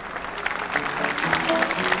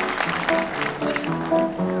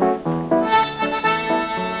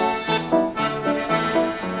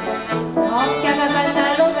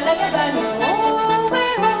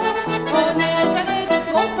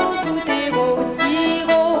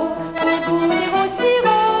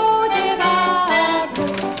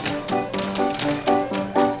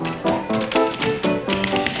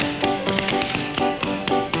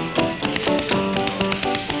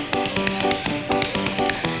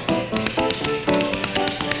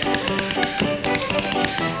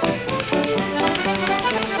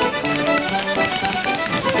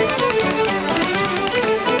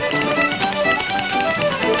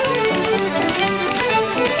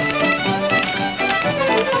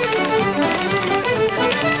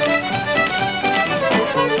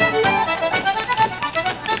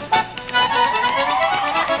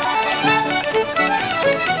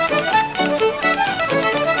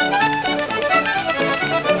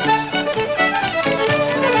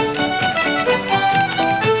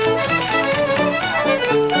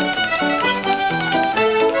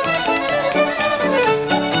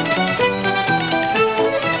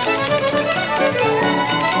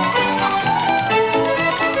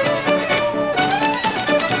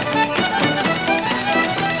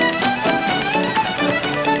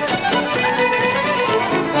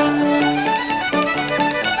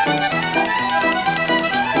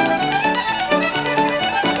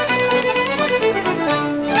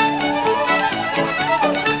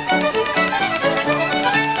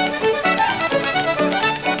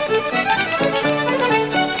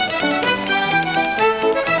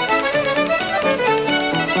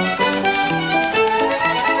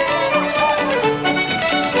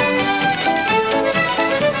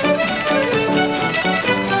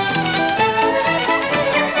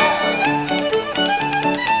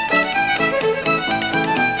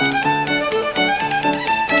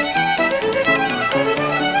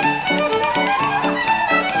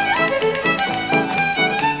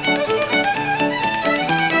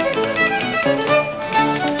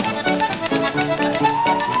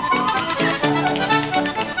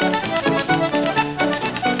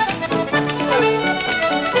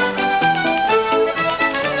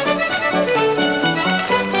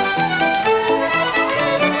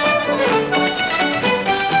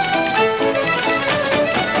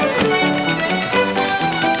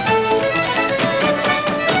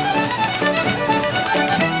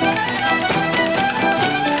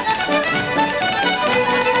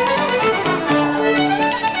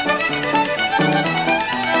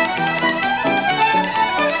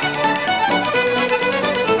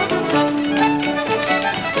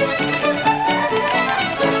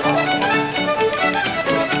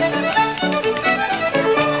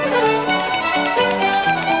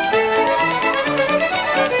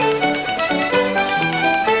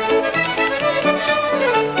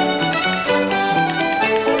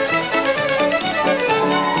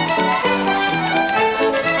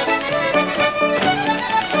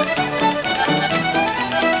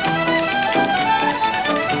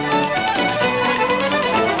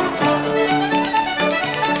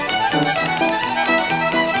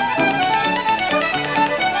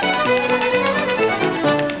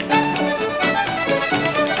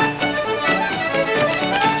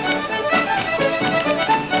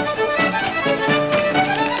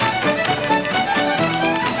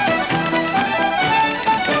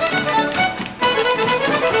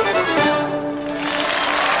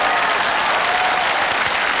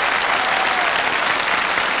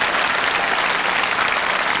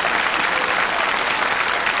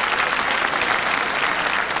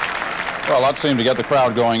 Well, that seemed to get the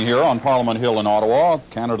crowd going here on Parliament Hill in Ottawa.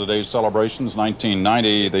 Canada Day celebrations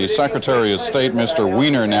 1990. The Secretary of State, Mr.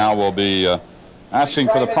 Wiener, now will be asking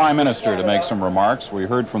for the Prime Minister to make some remarks. We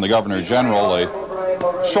heard from the Governor General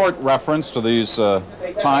a short reference to these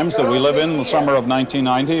times that we live in the summer of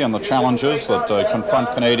 1990 and the challenges that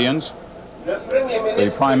confront Canadians.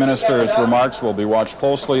 The Prime Minister's remarks will be watched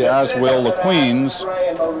closely, as will the Queen's.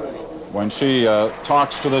 when she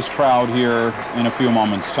talks to this crowd here in a few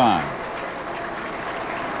moments' time.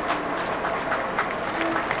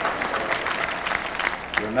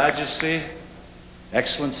 Your Majesty,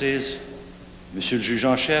 Excellencies, Monsieur le Juge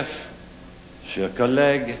en Chef, chers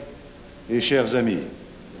collègues et chers amis,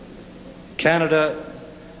 Canada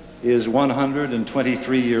is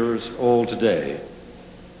 123 years old today,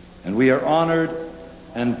 and we are honored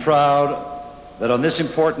and proud that on this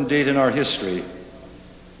important date in our history,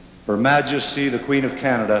 Her Majesty, the Queen of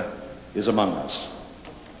Canada, is among us.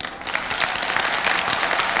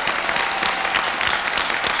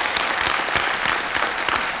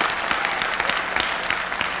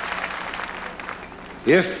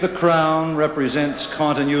 If the crown represents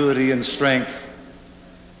continuity and strength,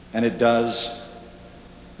 and it does,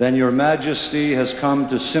 then Your Majesty has come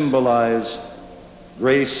to symbolize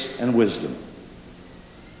grace and wisdom.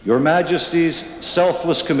 Your Majesty's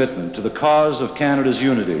selfless commitment to the cause of Canada's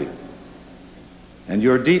unity and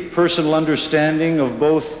your deep personal understanding of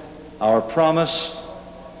both our promise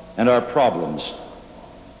and our problems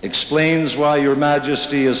explains why Your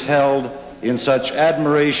Majesty is held in such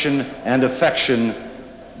admiration and affection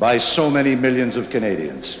by so many millions of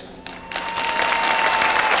Canadians.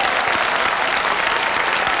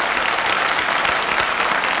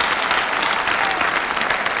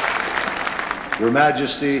 Your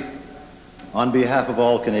Majesty, on behalf of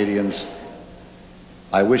all Canadians,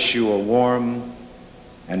 I wish you a warm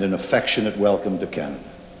and an affectionate welcome to Canada.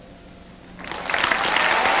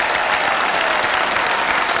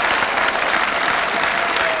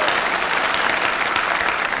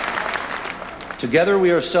 Together we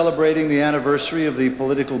are celebrating the anniversary of the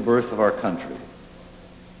political birth of our country.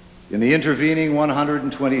 In the intervening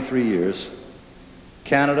 123 years,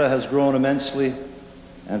 Canada has grown immensely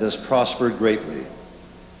and has prospered greatly,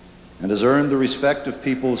 and has earned the respect of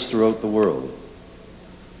peoples throughout the world.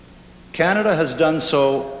 Canada has done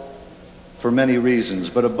so for many reasons,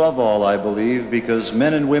 but above all, I believe, because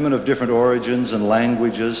men and women of different origins and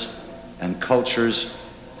languages and cultures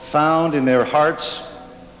found in their hearts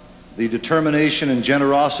the determination and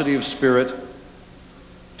generosity of spirit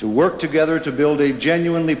to work together to build a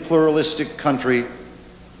genuinely pluralistic country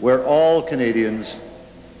where all Canadians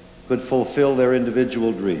could fulfill their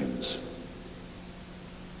individual dreams.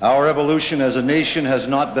 Our evolution as a nation has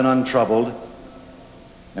not been untroubled,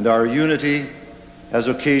 and our unity has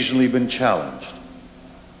occasionally been challenged.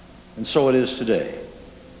 And so it is today.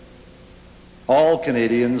 All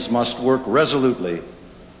Canadians must work resolutely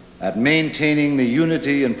at maintaining the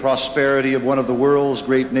unity and prosperity of one of the world's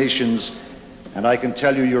great nations, and I can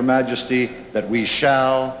tell you, Your Majesty, that we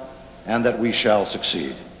shall and that we shall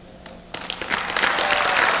succeed.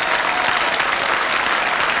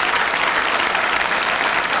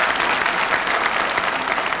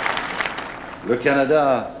 Le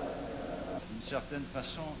Canada, d'une certaine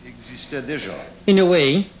façon, existait déjà. In a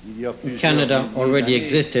way, Canada already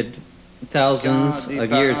existed thousands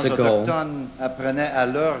of years ago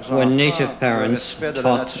when native parents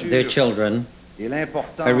taught their children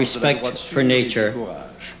a respect for nature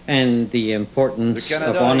and the importance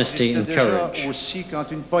of honesty and courage.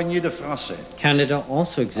 Canada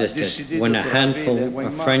also existed when a handful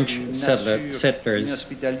of French settlers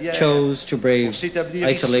chose to brave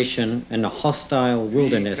isolation in a hostile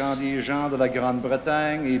wilderness. And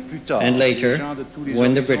later,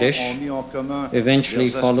 when the British, eventually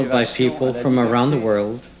followed by people from around the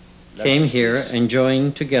world, came here and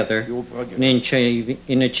joined together in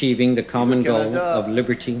achieving the common goal of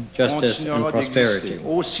liberty, justice, and prosperity.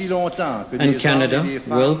 And Canada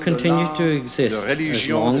will continue to exist as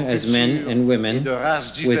long as men and women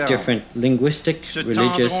with different linguistic,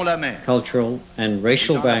 religious, cultural, and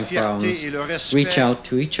racial backgrounds reach out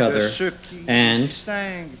to each other and,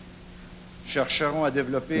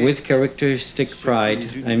 with characteristic pride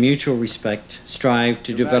and mutual respect, strive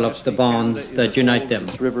to develop the bonds that unite them.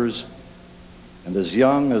 Rivers, and as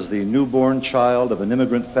young as the newborn child of an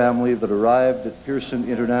immigrant family that arrived at Pearson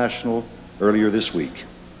International earlier this week.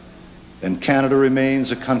 And Canada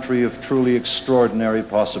remains a country of truly extraordinary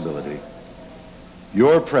possibility.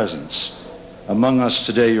 Your presence among us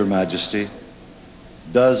today, Your Majesty,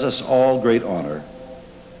 does us all great honor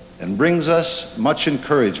and brings us much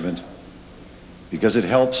encouragement, because it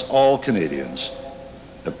helps all Canadians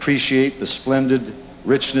appreciate the splendid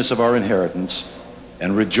richness of our inheritance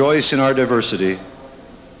and rejoice in our diversity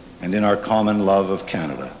and in our common love of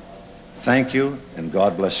Canada. Thank you, and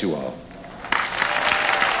God bless you all.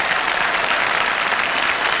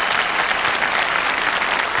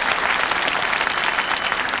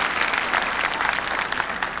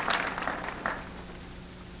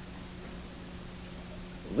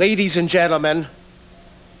 Ladies and gentlemen,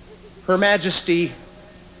 Her Majesty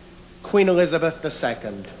Queen Elizabeth II.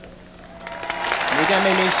 Mesdames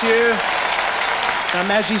et Messieurs, Sa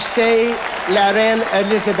Majesté la Reine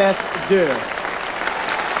Elizabeth II.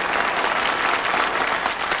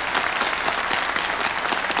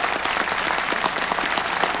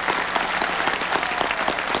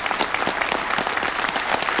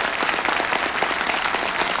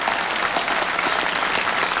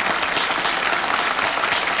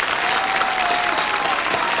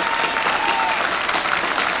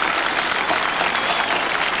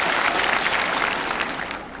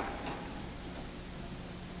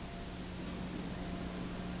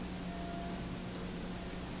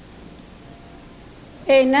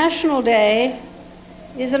 A national day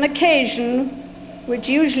is an occasion which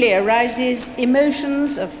usually arouses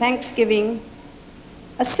emotions of thanksgiving,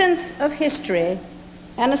 a sense of history,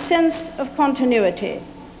 and a sense of continuity.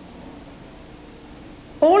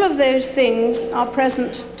 All of those things are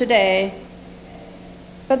present today,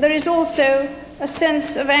 but there is also a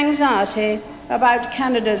sense of anxiety about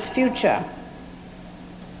Canada's future.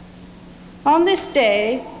 On this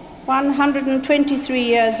day, 123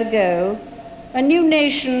 years ago, a new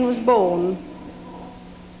nation was born.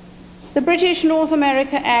 The British North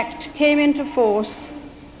America Act came into force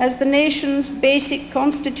as the nation's basic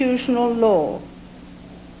constitutional law,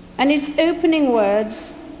 and its opening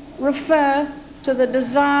words refer to the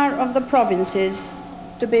desire of the provinces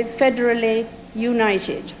to be federally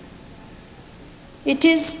united. It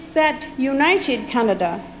is that united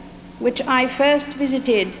Canada which I first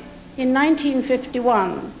visited in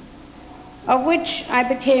 1951, of which I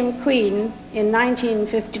became Queen in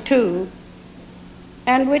 1952,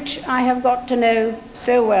 and which I have got to know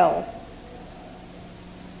so well.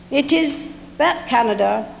 It is that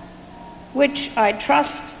Canada which I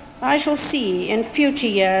trust I shall see in future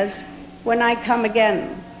years when I come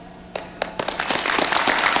again.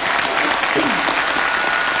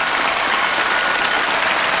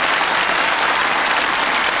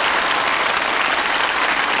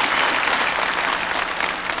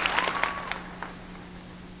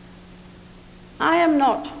 I am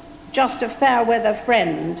not just a fair weather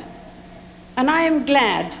friend, and I am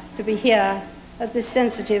glad to be here at this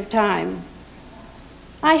sensitive time.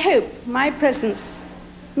 I hope my presence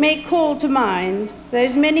may call to mind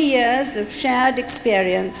those many years of shared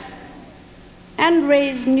experience and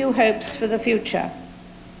raise new hopes for the future.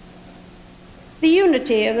 The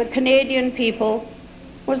unity of the Canadian people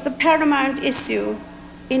was the paramount issue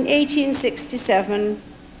in 1867,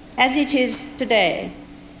 as it is today.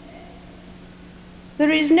 There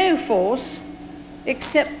is no force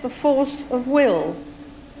except the force of will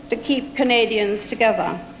to keep Canadians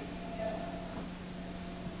together.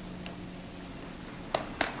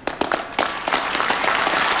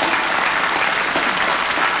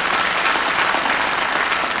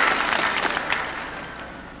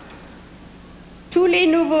 Tous les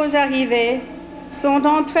nouveaux arrivés sont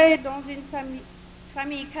entrés dans une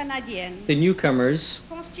famille canadienne. The newcomers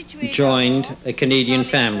joined a Canadian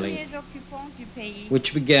family,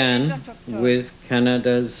 which began with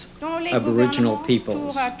Canada's Aboriginal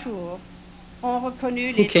peoples,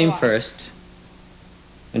 who came first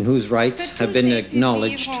and whose rights have been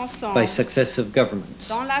acknowledged by successive governments,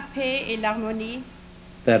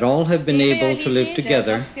 that all have been able to live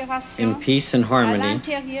together in peace and harmony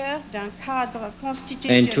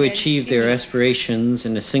and to achieve their aspirations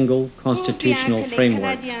in a single constitutional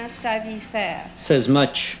framework, says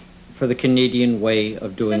much for the Canadian way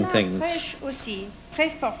of doing things.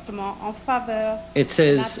 It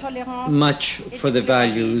says much for the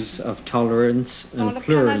values of tolerance and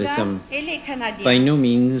pluralism, by no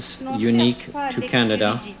means unique to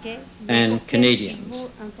Canada and Canadians,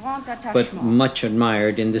 but much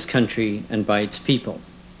admired in this country and by its people.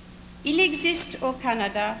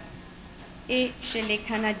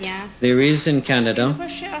 There is in Canada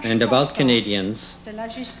and about Canadians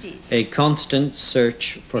a constant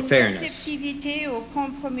search for fairness,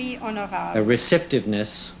 a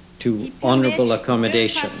receptiveness to honorable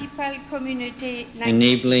accommodation,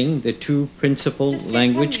 enabling the two principal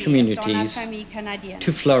language communities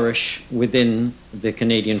to flourish within the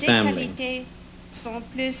Canadian family.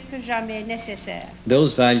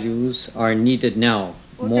 Those values are needed now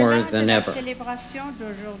more than ever.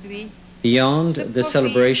 Beyond the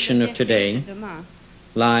celebration of today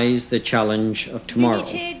lies the challenge of tomorrow.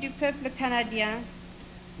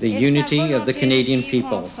 The unity of the Canadian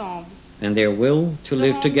people and their will to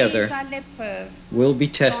live together will be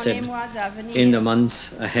tested in the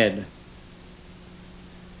months ahead.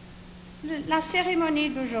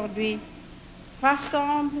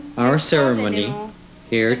 Our ceremony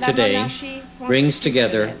here today brings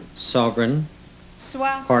together sovereign,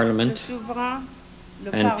 Parliament,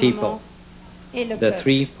 and people, the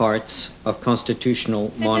three parts of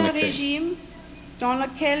constitutional monarchy.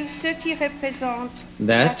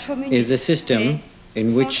 That is a system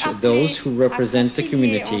in which those who represent the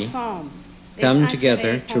community come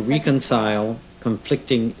together to reconcile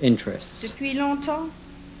conflicting interests.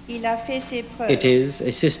 It is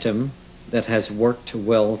a system that has worked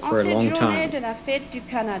well for a long time.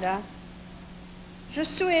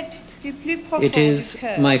 It is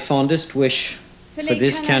my fondest wish for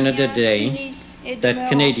this Canada Day that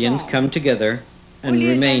Canadians come together and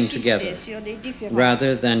remain together,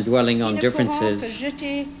 rather than dwelling on differences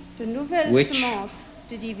which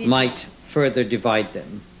might further divide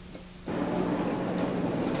them.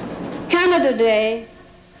 Canada Day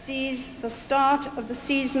sees the start of the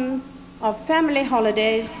season of family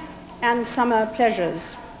holidays and summer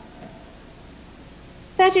pleasures.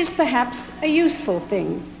 That is perhaps a useful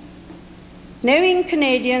thing. Knowing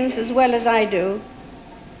Canadians as well as I do,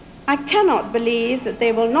 I cannot believe that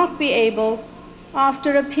they will not be able,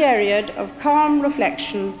 after a period of calm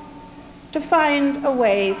reflection, to find a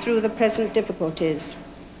way through the present difficulties.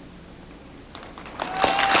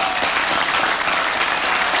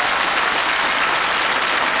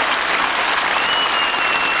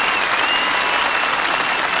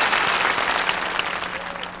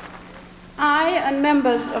 I and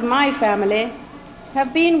members of my family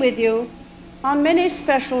have been with you on many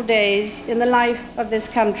special days in the life of this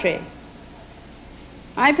country.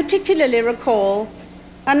 I particularly recall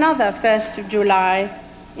another 1st of July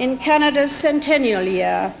in Canada's centennial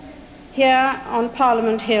year here on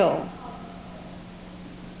Parliament Hill.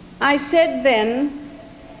 I said then,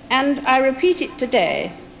 and I repeat it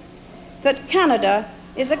today, that Canada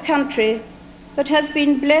is a country that has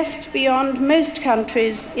been blessed beyond most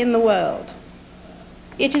countries in the world.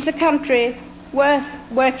 It is a country worth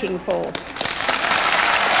working for.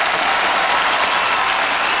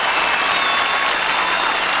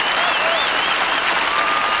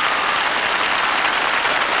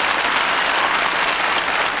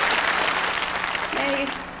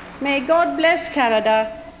 May God bless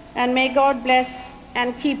Canada, and may God bless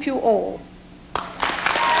and keep you all.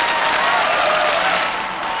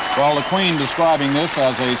 Well, the Queen describing this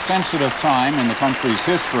as a sensitive time in the country's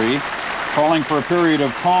history, calling for a period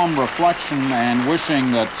of calm reflection and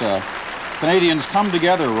wishing that Canadians come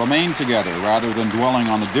together, remain together, rather than dwelling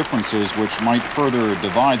on the differences which might further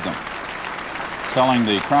divide them. Telling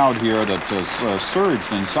the crowd here that has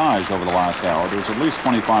surged in size over the last hour. There's at least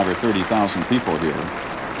 25 or 30,000 people here.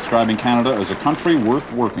 Describing Canada as a country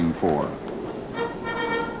worth working for.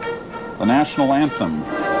 The national anthem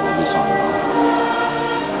will be sung now.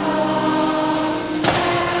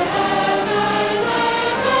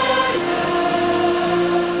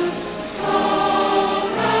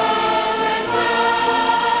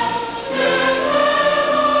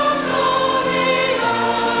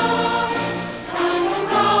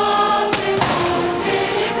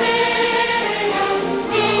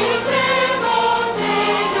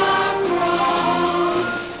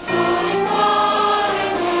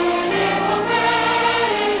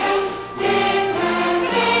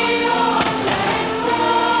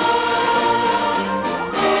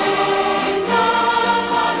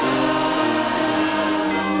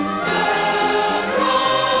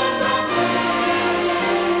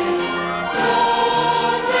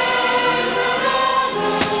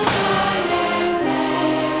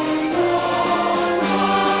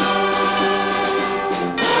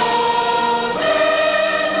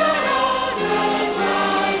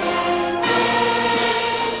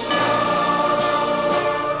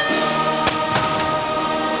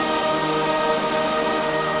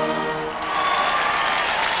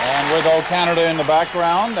 With Canada in the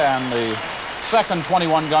background and the second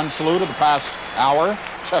 21-gun salute of the past hour,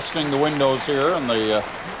 testing the windows here in the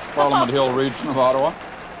Parliament Hill region of Ottawa.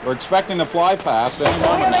 We're expecting the fly past any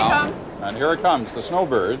moment now. And here it comes, the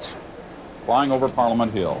snowbirds flying over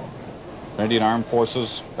Parliament Hill. Canadian Armed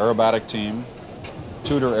Forces aerobatic team,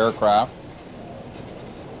 Tudor aircraft.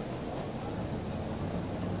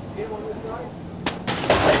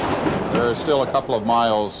 There are still a couple of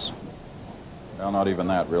miles, well, not even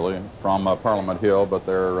that really, from Parliament Hill, but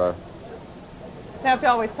they're... You have to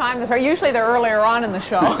always time them. Usually they're earlier on in the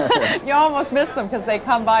show. You almost miss them because they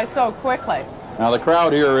come by so quickly. Now the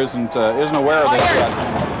crowd here isn't aware of this yet.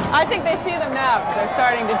 I think they see them now. They're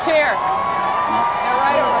starting to cheer. They're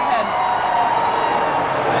right overhead.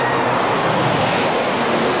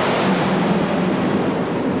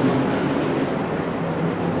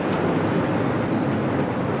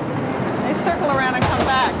 They circle around and come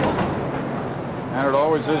back. And it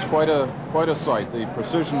always is quite a sight. The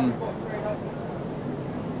precision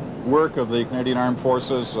work of the Canadian Armed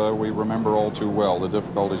Forces, we remember all too well the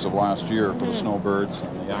difficulties of last year for the snowbirds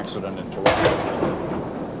and the accident in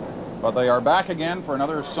Toronto. But they are back again for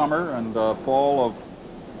another summer and fall of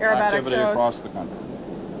Aerobatic activity shows across the country.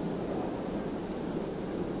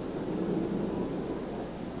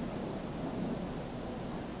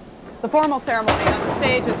 The formal ceremony on the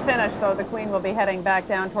stage is finished, so the Queen will be heading back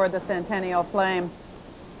down toward the Centennial Flame.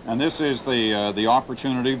 And this is the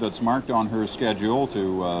opportunity that's marked on her schedule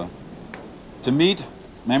to meet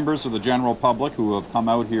members of the general public who have come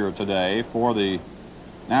out here today for the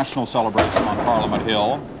national celebration on Parliament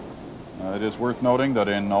Hill. It is worth noting that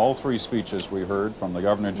in all three speeches we heard from the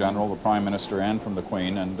Governor General, the Prime Minister, and from the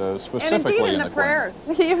Queen, and specifically and indeed in the prayers.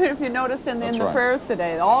 Even if you noticed in the prayers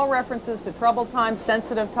today, all references to troubled times,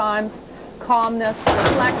 sensitive times, calmness,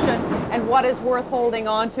 reflection, and what is worth holding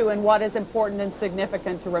on to and what is important and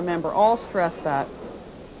significant to remember. All stress that.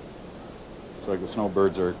 Looks like the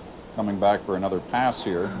snowbirds are coming back for another pass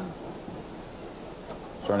here.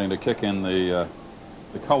 Starting to kick in the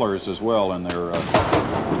colors as well in their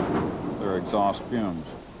exhaust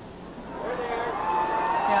fumes.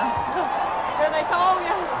 Yeah. Here they come,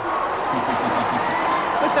 yeah.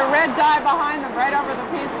 With the red dye behind them right over the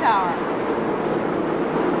Peace Tower.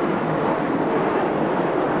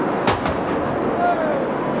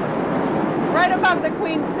 Right above the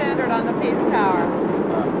Queen's standard on the Peace Tower.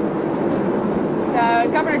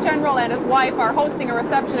 Governor General and his wife are hosting a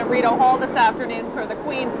reception at Rideau Hall this afternoon for the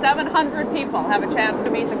Queen. 700 people have a chance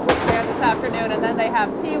to meet the Queen there this afternoon, and then they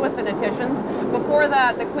have tea with the Natitians. Before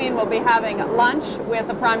that, the Queen will be having lunch with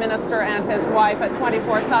the Prime Minister and his wife at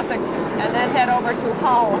 24 Sussex, and then head over to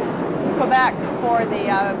Hull, Quebec, for the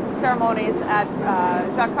ceremonies at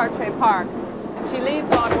Jacques Cartier Park. And she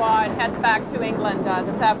leaves Ottawa and heads back to England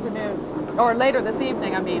this afternoon, or later this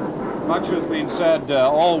evening, I mean. Much has been said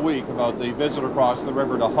all week about the visit across the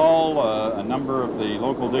river to Hull. A number of the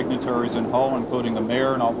local dignitaries in Hull, including the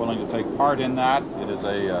mayor, not willing to take part in that. It is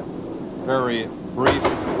a very brief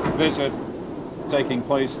visit taking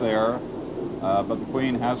place there, but the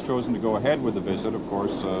Queen has chosen to go ahead with the visit. Of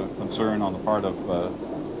course, concern on the part of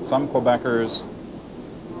some Quebecers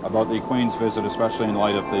about the Queen's visit, especially in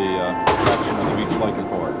light of the rejection of the Beach Lake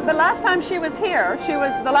Accord. The last time she was here,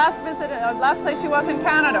 the last place she was in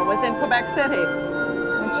Canada was in Quebec City,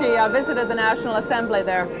 when she visited the National Assembly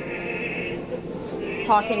there,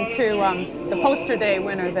 talking to the Poster Day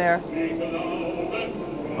winner there,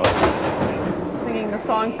 singing the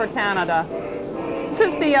song for Canada. This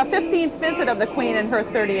is the 15th visit of the Queen in her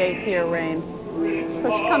 38th year reign. So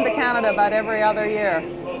she's come to Canada about every other year.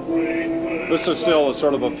 This is still a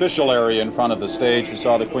sort of official area in front of the stage. You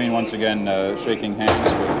saw the Queen once again shaking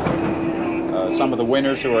hands with some of the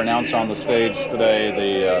winners who were announced on the stage today,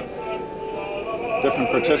 the different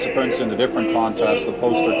participants in the different contests, the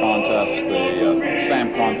poster contest, the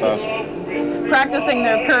stamp contest. Practicing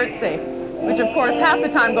their curtsy, which of course half the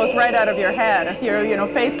time goes right out of your head if you're,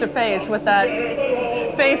 face to face with that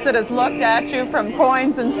face that has looked at you from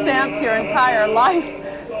coins and stamps your entire life.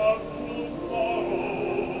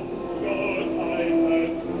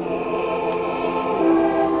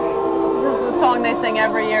 Song they sing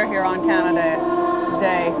every year here on Canada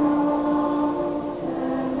Day.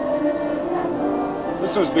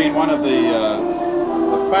 This has been one of the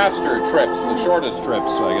faster trips, the shortest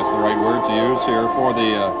trips, I guess the right word to use here, for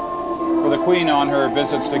the Queen on her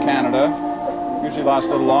visits to Canada. Usually lasts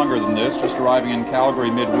a little longer than this, just arriving in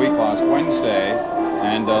Calgary midweek last Wednesday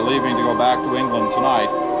and leaving to go back to England tonight.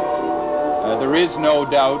 There is no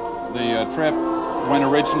doubt the trip, when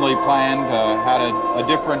originally planned, had a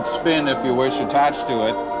different spin, if you wish, attached to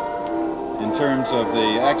it in terms of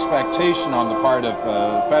the expectation on the part of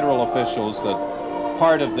federal officials that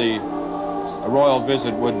part of the royal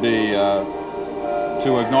visit would be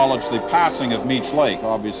to acknowledge the passing of Meech Lake.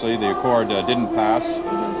 Obviously, the Accord didn't pass,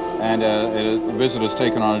 and the visit has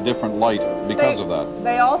taken on a different light because of that.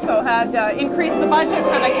 They also had increased the budget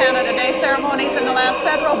for the Canada Day ceremonies, and the last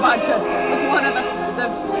federal budget was one of the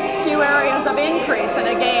few areas of increase, and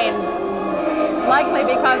again, likely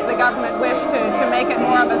because the government wished to make it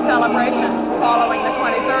more of a celebration following the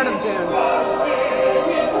 23rd of June.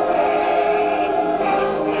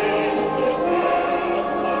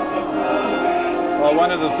 Well,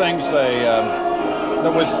 one of the things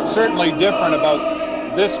that was certainly different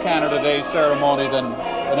about this Canada Day ceremony than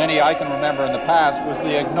any I can remember in the past was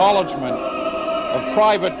the acknowledgement of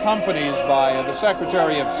private companies by the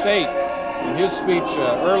Secretary of State in his speech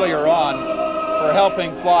earlier on for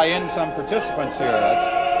helping fly in some participants here.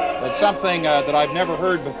 That's something that I've never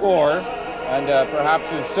heard before, and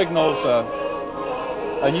perhaps it signals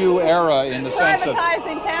a new era in the sense of...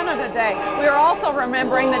 Privatizing Canada Day. We are also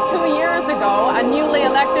remembering that 2 years ago, a newly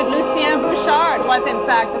elected Lucien Bouchard was in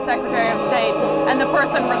fact the Secretary of State and the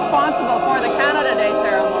person responsible for the Canada Day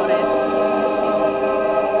ceremonies.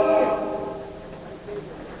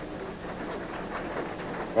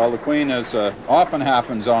 Well, the Queen, as often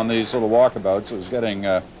happens on these little walkabouts, is getting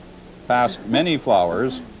past many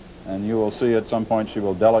flowers, and you will see at some point she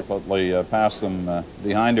will delicately pass them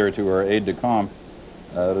behind her to her aide-de-camp.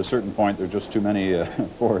 At a certain point, there are just too many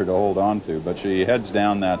for her to hold on to, but she heads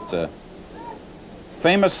down that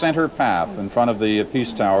famous center path in front of the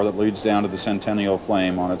Peace Tower that leads down to the Centennial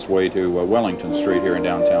Flame on its way to Wellington Street here in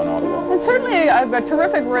downtown Ottawa. And certainly a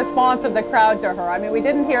terrific response of the crowd to her. I mean, we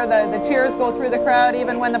didn't hear the cheers go through the crowd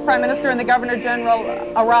even when the Prime Minister and the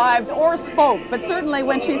Governor-General arrived or spoke, but certainly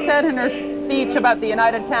when she said in her speech about the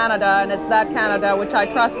United Canada, and it's that Canada which I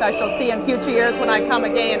trust I shall see in future years when I come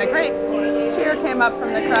again, a great cheer came up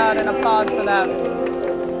from the crowd and applause for that.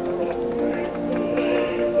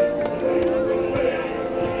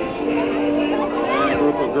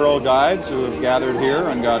 Girl guides who have gathered here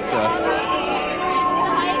and got a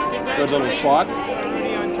good little spot.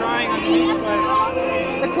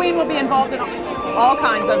 The Queen will be involved in all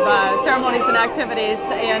kinds of ceremonies and activities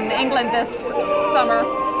in England this summer.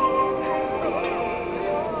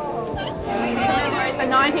 She's going to celebrate the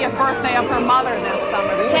 90th birthday of her mother this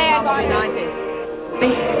summer. The Queen will be 90.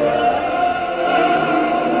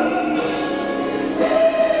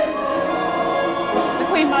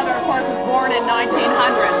 Mother, of course, was born in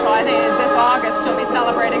 1900, so I think this August she'll be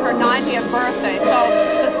celebrating her 90th birthday. So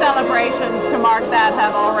the celebrations to mark that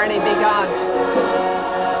have already begun.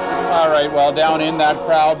 All right, well, down in that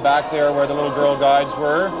crowd back there where the little girl guides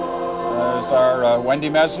were is our Wendy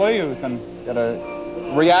Mesley, who can get a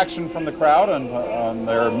reaction from the crowd on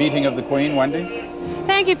their meeting of the Queen. Wendy?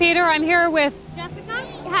 Thank you, Peter. I'm here with Jessica.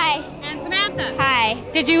 Hi. And Samantha. Hi.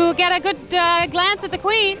 Did you get a good glance at the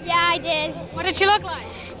Queen? Yeah, I did. What did she look like?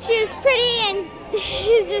 She was pretty and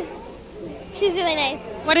she's really nice.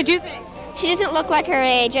 What did you think? She doesn't look like her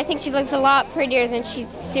age. I think she looks a lot prettier than she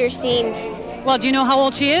seems. Well, do you know how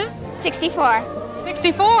old she is? 64.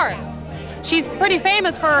 64? She's pretty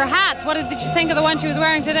famous for her hats. What did you think of the one she was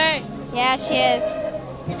wearing today? Yeah, she is.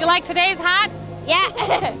 Did you like today's hat?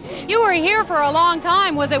 Yeah. You were here for a long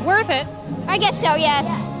time. Was it worth it? I guess so, yes.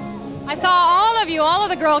 I saw all of you, all of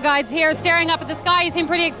the girl guides here staring up at the sky. You seem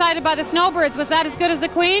pretty excited by the snowbirds. Was that as good as the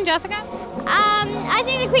Queen, Jessica? I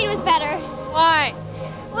think the Queen was better. Why?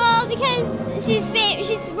 Well, because she's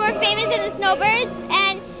more famous than the snowbirds,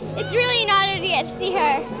 and it's really an honor to get to see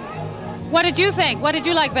her. What did you think? What did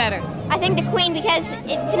you like better? I think the Queen, because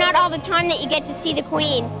it's not all the time that you get to see the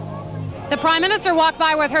Queen. The Prime Minister walked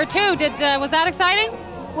by with her too. Was that exciting?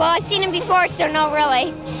 Well, I've seen him before, so no,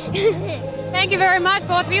 really. Thank you very much,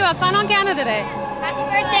 both of you. Have fun on Canada Day. Happy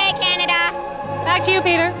birthday, Canada. Back to you,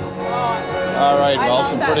 Peter. All right, well,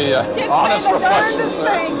 some pretty honest reflections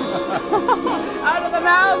there. Out of the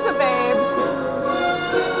mouths of babes.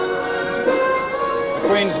 The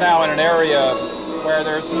Queen's now in an area where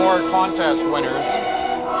there's some more contest winners.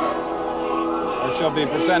 She'll be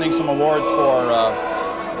presenting some awards for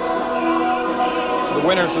to the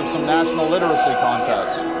winners of some national literacy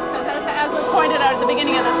contests. As was pointed out at the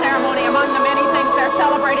beginning of the ceremony, among the many things they're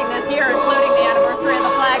celebrating this year, including the anniversary of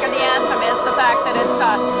the flag and the anthem, is the fact that it's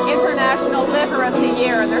International Literacy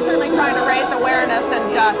Year, and they're certainly trying to raise awareness, and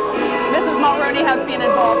Mrs. Mulroney has been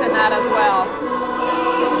involved in that as well.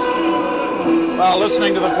 Well,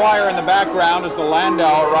 listening to the choir in the background as the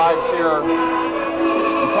landau arrives here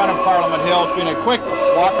in front of Parliament Hill. It's been a quick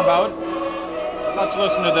walkabout. Let's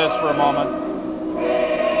listen to this for a moment.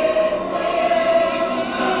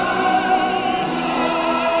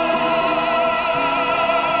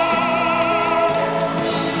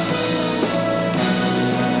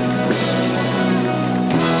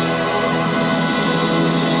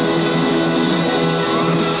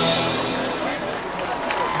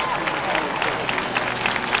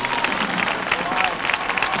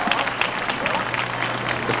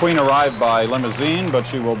 The Queen arrived by limousine, but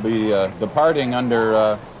she will be departing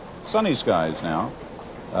under sunny skies now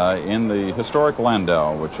in the historic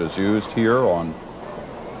landau, which is used here on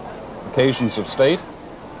occasions of state.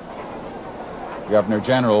 The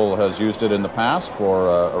Governor-General has used it in the past for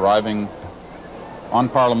arriving on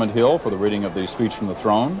Parliament Hill for the reading of the speech from the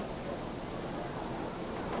throne.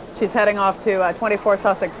 She's heading off to 24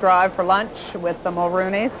 Sussex Drive for lunch with the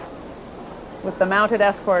Mulroneys, with the mounted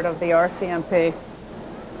escort of the RCMP.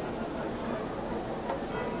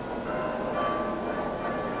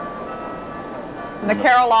 And the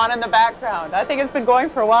carol on in the background. I think it's been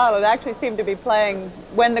going for a while. It actually seemed to be playing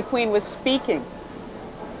when the Queen was speaking.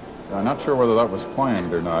 I'm not sure whether that was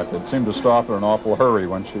planned or not. It seemed to stop in an awful hurry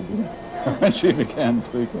when she when she began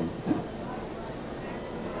speaking.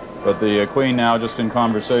 But the Queen now just in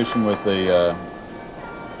conversation with the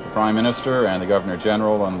Prime Minister and the Governor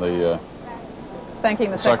General and the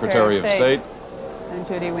thanking the Secretary of State and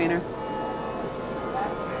Judy Wiener.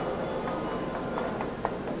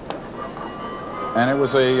 And it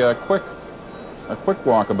was a quick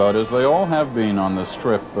walkabout, as they all have been on this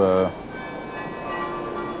trip.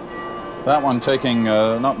 That one taking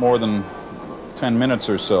not more than 10 minutes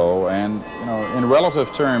or so, and you know, in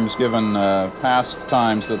relative terms, given past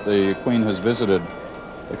times that the Queen has visited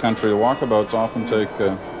the country, the walkabouts often take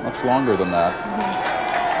much longer than that.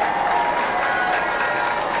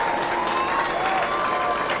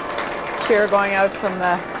 Cheer going out from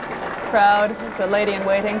the crowd. The lady in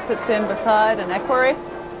waiting sits in beside an equerry,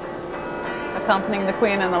 accompanying the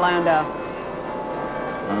Queen and the landau.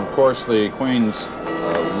 And of course, the Queen's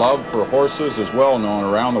love for horses is well known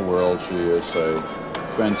around the world. She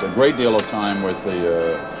spends a great deal of time with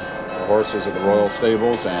the horses at the royal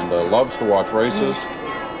stables and loves to watch races.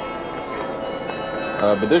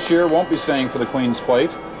 But this year won't be staying for the Queen's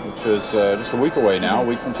Plate, which is just a week away now, a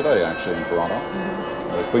week from today actually in Toronto.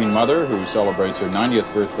 The Queen Mother, who celebrates her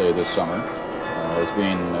 90th birthday this summer, has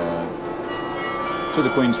been to the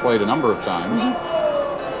Queen's Plate a number of times.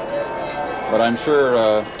 But I'm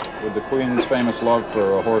sure with the Queen's famous love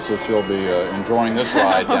for horses, she'll be enjoying this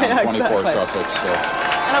ride down 24 Sussex.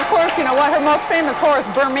 And of course, you know, what her most famous horse,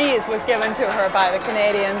 Burmese, was given to her by the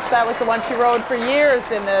Canadians. That was the one she rode for years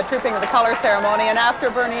in the Trooping of the Colour ceremony. And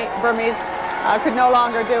after Burmese could no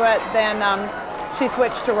longer do it, then she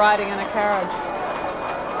switched to riding in a carriage.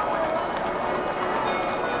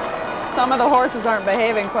 Some of the horses aren't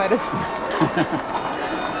behaving quite as...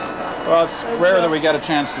 Well, it's rare that we get a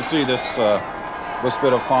chance to see this this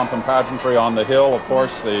bit of pomp and pageantry on the hill. Of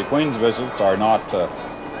course, the Queen's visits are not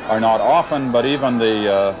often, but even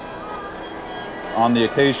on the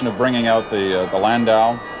occasion of bringing out the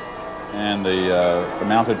landau and the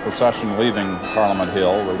mounted procession leaving Parliament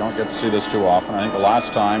Hill, we don't get to see this too often. I think the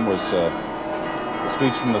last time was the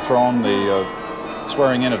speech from the throne, the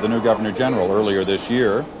swearing in of the new Governor General earlier this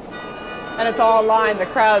year. And it's all lined, the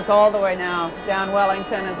crowd's all the way now down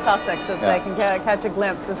Wellington and Sussex as they can catch a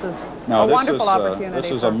glimpse. This is a wonderful opportunity. This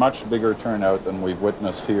is a much bigger turnout than we've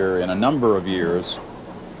witnessed here in a number of years.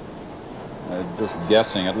 Just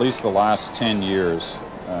guessing, at least the last 10 years,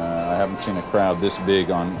 I haven't seen a crowd this big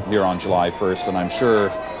here on July 1st, and I'm sure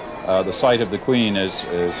the sight of the Queen is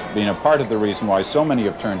being a part of the reason why so many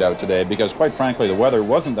have turned out today, because quite frankly the weather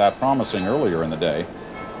wasn't that promising earlier in the day.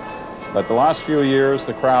 But the last few years,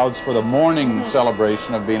 the crowds for the morning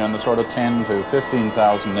celebration have been in the sort of 10 to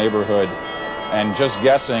 15,000 neighborhood. And just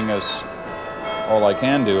guessing is all I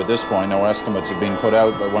can do at this point. No estimates have been put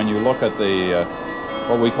out. But when you look at the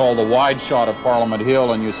what we call the wide shot of Parliament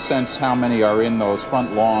Hill, and you sense how many are in those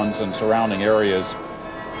front lawns and surrounding areas,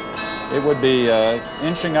 it would be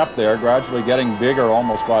inching up there, gradually getting bigger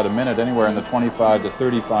almost by the minute, anywhere in the 25 to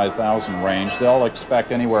 35,000 range. They'll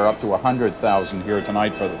expect anywhere up to 100,000 here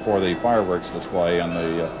tonight for the fireworks display and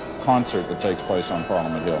the concert that takes place on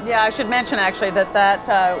Parliament Hill. Yeah, I should mention actually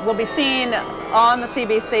that will be seen on the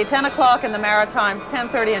CBC, 10 o'clock in the Maritimes,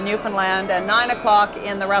 10:30 in Newfoundland, and 9 o'clock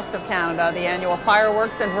in the rest of Canada, the annual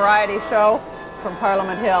fireworks and variety show from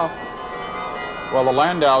Parliament Hill. Well, the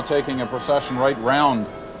landau taking a procession right round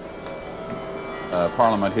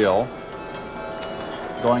Parliament Hill,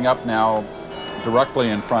 going up now directly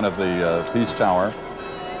in front of the Peace Tower.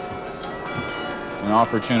 An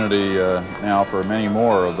opportunity now for many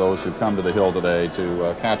more of those who come to the Hill today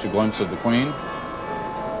to catch a glimpse of the Queen.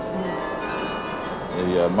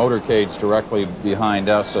 The motorcades directly behind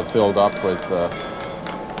us have filled up with the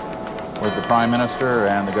Prime Minister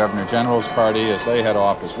and the Governor General's party as they head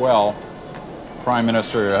off as well. Prime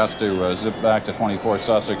Minister has to zip back to 24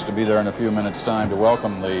 Sussex to be there in a few minutes' time to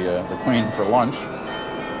welcome the Queen for lunch.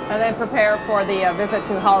 And then prepare for the visit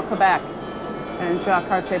to Hull, Quebec and Jacques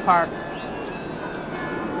Cartier Park.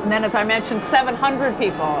 And then, as I mentioned, 700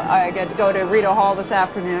 people. I get to go to Rideau Hall this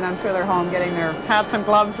afternoon. I'm sure they're home getting their hats and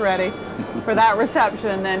gloves ready for that reception,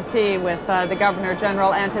 and then tea with the Governor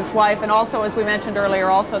General and his wife. And also, as we mentioned earlier,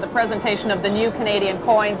 also the presentation of the new Canadian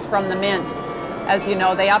coins from the Mint. As you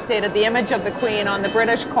know, they updated the image of the Queen on the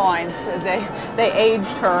British coins. They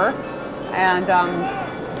aged her, and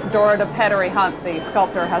Dora Pettery Hunt, the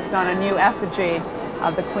sculptor, has done a new effigy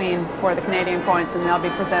of the Queen for the Canadian coins, and they'll be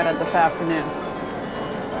presented this afternoon.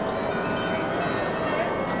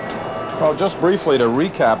 Well, just briefly to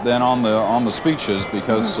recap then on the speeches,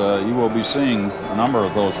 because you will be seeing a number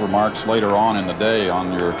of those remarks later on in the day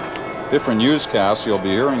on your different newscasts. You'll be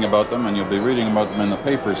hearing about them and you'll be reading about them in the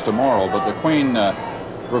papers tomorrow. But the Queen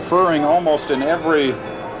referring almost in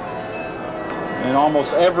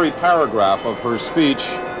almost every paragraph of her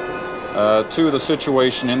speech to the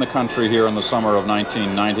situation in the country here in the summer of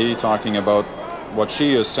 1990, talking about what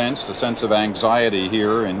she has sensed, a sense of anxiety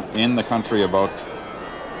here in the country about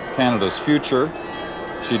Canada's future.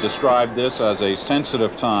 She described this as a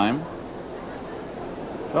sensitive time.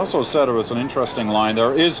 She also said, it was an interesting line,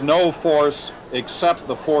 there is no force except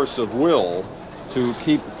the force of will to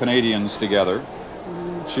keep Canadians together.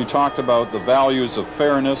 She talked about the values of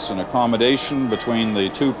fairness and accommodation between the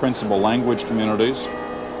two principal language communities,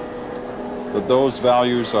 that those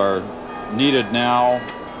values are needed now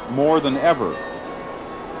more than ever.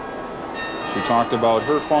 She talked about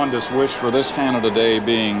her fondest wish for this Canada Day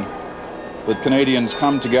being that Canadians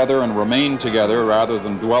come together and remain together rather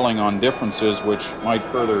than dwelling on differences which might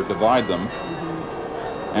further divide them.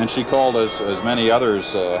 And she called, as many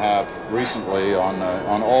others have recently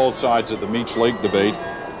on all sides of the Meech Lake debate,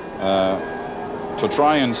 to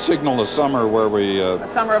try and signal a summer where we... a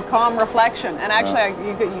summer of calm reflection. And actually,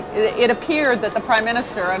 it appeared that the Prime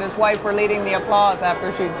Minister and his wife were leading the applause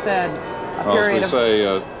after she'd said a well, period as we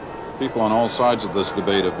say, people on all sides of this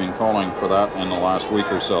debate have been calling for that in the last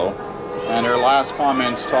week or so. And her last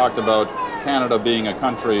comments talked about Canada being a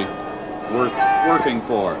country worth working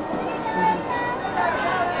for.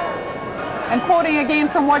 And quoting again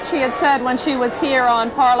from what she had said when she was here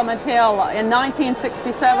on Parliament Hill in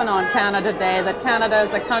 1967 on Canada Day, that Canada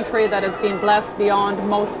is a country that has been blessed beyond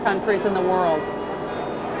most countries in the world.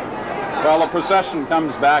 Well, the procession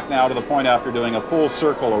comes back now to the point after doing a full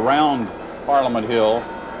circle around Parliament Hill,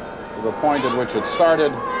 to the point at which it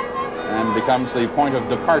started, and becomes the point of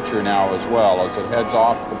departure now as well, as it heads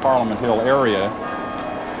off the Parliament Hill area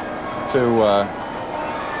to a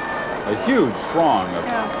huge throng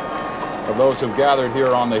of those who've gathered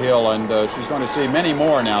here on the hill, and she's going to see many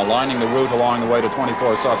more now lining the route along the way to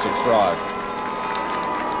 24 Sussex Drive.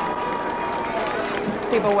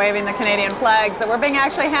 People waving the Canadian flags that were being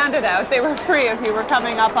actually handed out. They were free if you were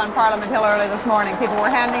coming up on Parliament Hill early this morning. People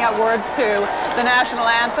were handing out words to the national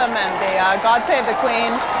anthem and the God Save the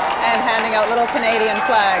Queen, and handing out little Canadian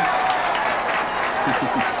flags.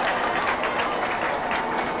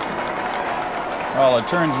 Well, it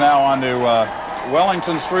turns now onto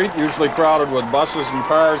Wellington Street, usually crowded with buses and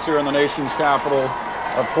cars here in the nation's capital.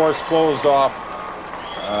 Of course, closed off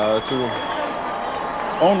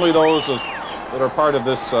to only those that are part of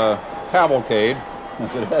this cavalcade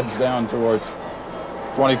as it heads down towards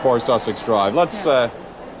 24 Sussex Drive. Let's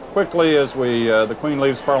quickly, as the Queen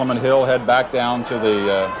leaves Parliament Hill, head back down to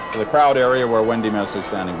the crowd area where Wendy Mess is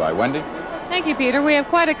standing by. Wendy? Thank you, Peter. We have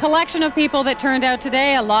quite a collection of people that turned out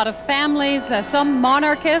today, a lot of families, some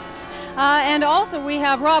monarchists, and also we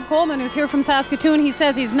have Rob Coleman, who's here from Saskatoon. He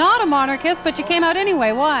says he's not a monarchist, but you came out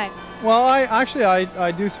anyway. Why? Well,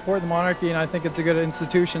 I do support the monarchy, and I think it's a good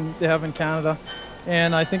institution to have in Canada.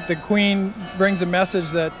 And I think the Queen brings a message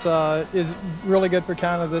that is really good for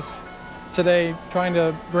Canada today, trying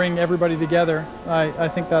to bring everybody together. I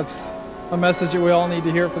think that's a message that we all need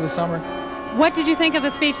to hear for the summer. What did you think of the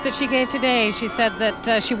speech that she gave today? She said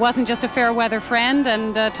that she wasn't just a fair weather friend,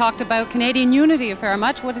 and talked about Canadian unity a fair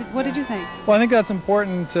much. What did you think? Well, I think that's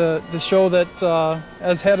important to show that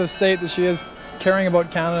as head of state that she is caring about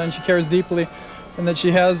Canada, and she cares deeply, and that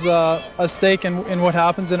she has a stake in what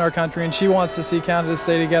happens in our country, and she wants to see Canada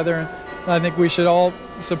stay together. And I think we should all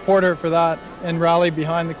support her for that and rally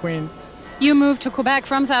behind the Queen. You moved to Quebec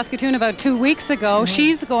from Saskatoon about 2 weeks ago.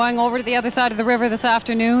 She's going over to the other side of the river this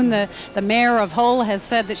afternoon. The mayor of Hull has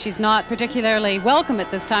said that she's not particularly welcome at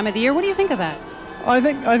this time of the year. What do you think of that? I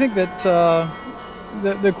think that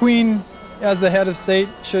the Queen, as the head of state,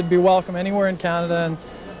 should be welcome anywhere in Canada,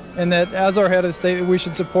 and that as our head of state, we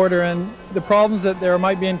should support her. And the problems that there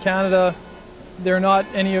might be in Canada, they're not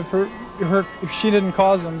any of her. She didn't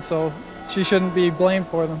cause them, so she shouldn't be blamed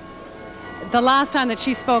for them. The last time that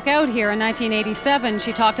she spoke out here in 1987,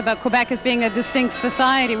 she talked about Quebec as being a distinct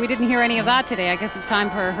society. We didn't hear any of that today. I guess it's time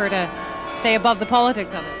for her to stay above the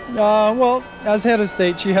politics of it. Well, as head of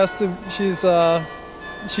state, she has to.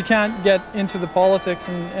 She can't get into the politics,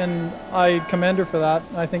 and I commend her for that.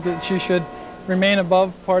 I think that she should remain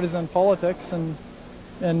above partisan politics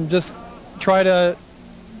and just try to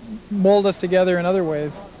mold us together in other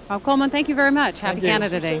ways. Rob Coleman, thank you very much. Happy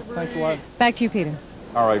Canada Day. Thanks a lot. Back to you, Peter.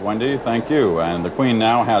 All right, Wendy, thank you. And the Queen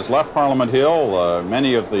now has left Parliament Hill.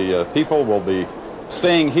 Many of the people will be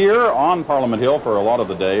staying here on Parliament Hill for a lot of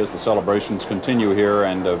the day as the celebrations continue here,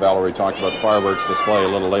 and Valerie talked about the fireworks display a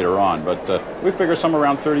little later on, but we figure some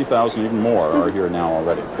around 30,000, even more, are here now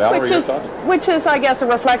already. Valerie, your thoughts? Which is, I guess, a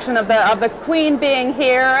reflection of the Queen being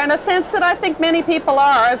here, and a sense that I think many people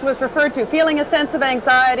are, as was referred to, feeling a sense of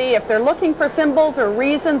anxiety. If they're looking for symbols or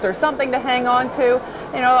reasons or something to hang on to,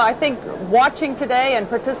 you know, I think watching today and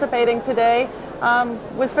participating today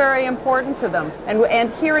was very important to them.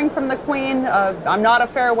 And hearing from the Queen, I'm not a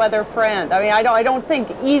fair weather friend. I mean, I don't think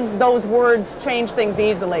those words change things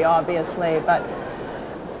easily, obviously, but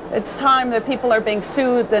it's time that people are being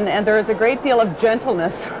soothed, and there is a great deal of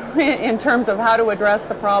gentleness in terms of how to address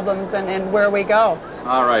the problems and where we go.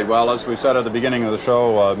 All right, well, as we said at the beginning of the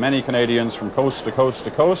show, many Canadians from coast to coast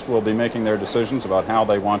to coast will be making their decisions about how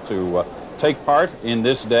they want to take part in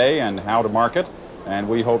this day and how to mark it. And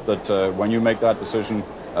we hope that when you make that decision,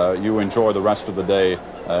 you enjoy the rest of the day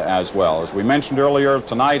as well. As we mentioned earlier,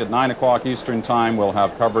 tonight at 9 o'clock Eastern Time, we'll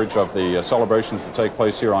have coverage of the celebrations that take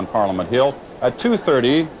place here on Parliament Hill. At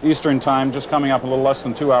 2:30 Eastern Time, just coming up a little less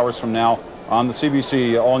than 2 hours from now, on the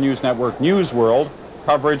CBC All News Network News World,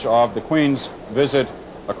 coverage of the Queen's visit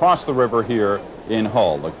across the river here in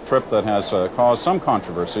Hull, a trip that has caused some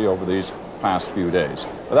controversy over these past few days.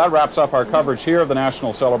 But that wraps up our coverage here of the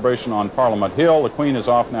national celebration on Parliament Hill. The Queen is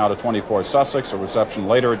off now to 24 Sussex, a reception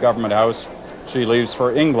later at Government House. She leaves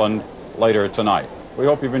for England later tonight. We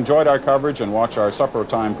hope you've enjoyed our coverage and watch our supper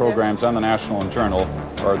time programs and the National and Journal,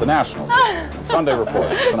 or the National Sunday Report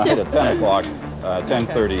tonight at 10 o'clock,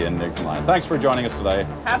 10:30 in Newfoundland. Thanks for joining us today.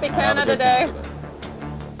 Happy Canada Day.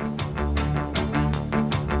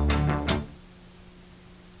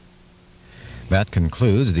 That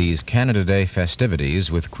concludes these Canada Day festivities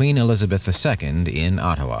with Queen Elizabeth II in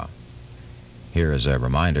Ottawa. Here is a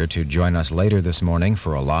reminder to join us later this morning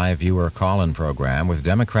for a live viewer call-in program with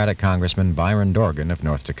Democratic Congressman Byron Dorgan of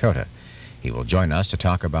North Dakota. He will join us to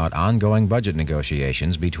talk about ongoing budget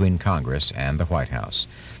negotiations between Congress and the White House.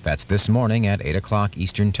 That's this morning at 8 o'clock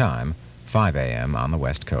Eastern Time, 5 a.m. on the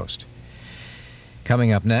West Coast.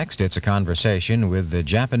 Coming up next, it's a conversation with the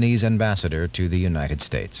Japanese ambassador to the United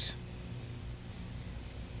States.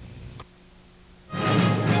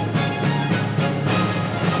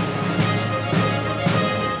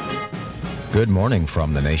 Good morning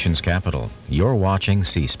from the nation's capital. You're watching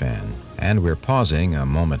C-SPAN, and we're pausing a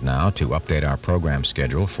moment now to update our program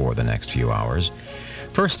schedule for the next few hours.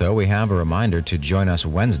 First, though, we have a reminder to join us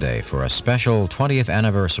Wednesday for a special 20th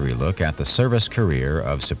anniversary look at the service career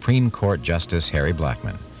of Supreme Court Justice Harry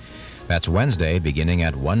Blackmun. That's Wednesday beginning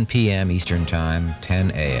at 1 p.m. Eastern Time,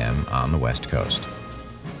 10 a.m. on the West Coast.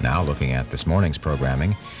 Now, looking at this morning's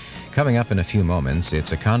programming, coming up in a few moments,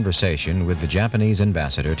 it's a conversation with the Japanese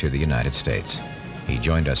ambassador to the United States. He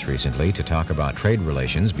joined us recently to talk about trade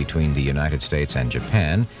relations between the United States and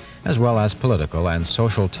Japan, as well as political and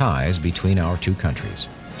social ties between our two countries.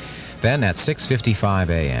 Then at 6:55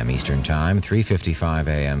 a.m. Eastern Time, 3:55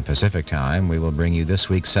 a.m. Pacific Time, we will bring you this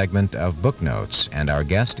week's segment of Book Notes, and our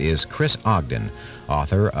guest is Chris Ogden,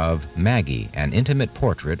 author of Maggie, An Intimate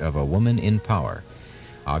Portrait of a Woman in Power.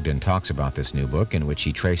 Ogden talks about this new book in which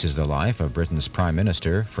he traces the life of Britain's Prime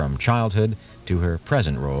Minister from childhood to her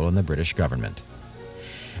present role in the British government.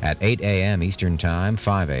 At 8 a.m. Eastern Time,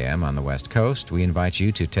 5 a.m. on the West Coast, we invite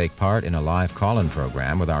you to take part in a live call-in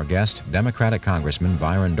program with our guest, Democratic Congressman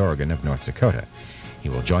Byron Dorgan of North Dakota. He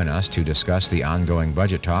will join us to discuss the ongoing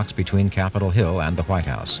budget talks between Capitol Hill and the White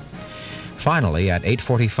House. Finally, at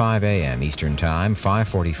 8:45 a.m. Eastern Time,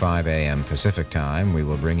 5:45 a.m. Pacific Time, we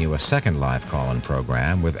will bring you a second live call-in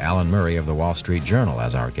program with Alan Murray of the Wall Street Journal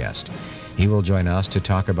as our guest. He will join us to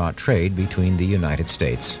talk about trade between the United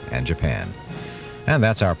States and Japan. And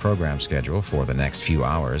that's our program schedule for the next few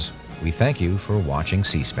hours. We thank you for watching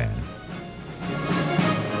C-SPAN.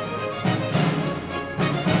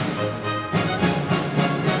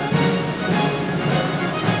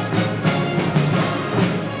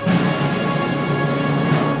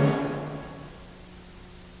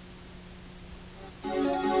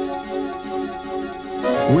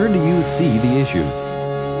 Where do you see the issues?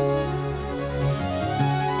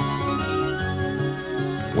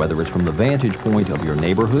 Whether it's from the vantage point of your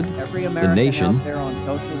neighborhood, the nation,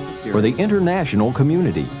 or the international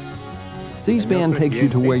community, C-SPAN takes you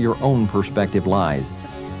to where your own perspective lies,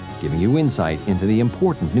 giving you insight into the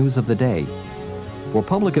important news of the day. For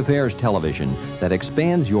public affairs television that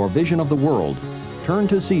expands your vision of the world, turn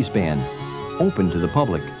to C-SPAN, open to the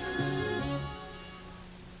public.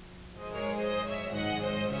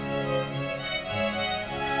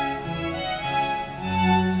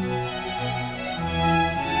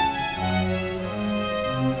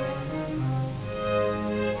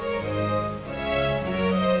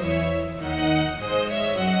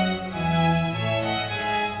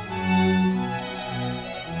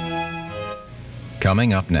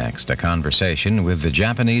 Coming up next, a conversation with the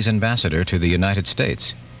Japanese ambassador to the United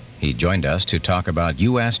States. He joined us to talk about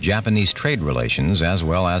U.S.-Japanese trade relations as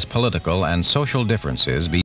well as political and social differences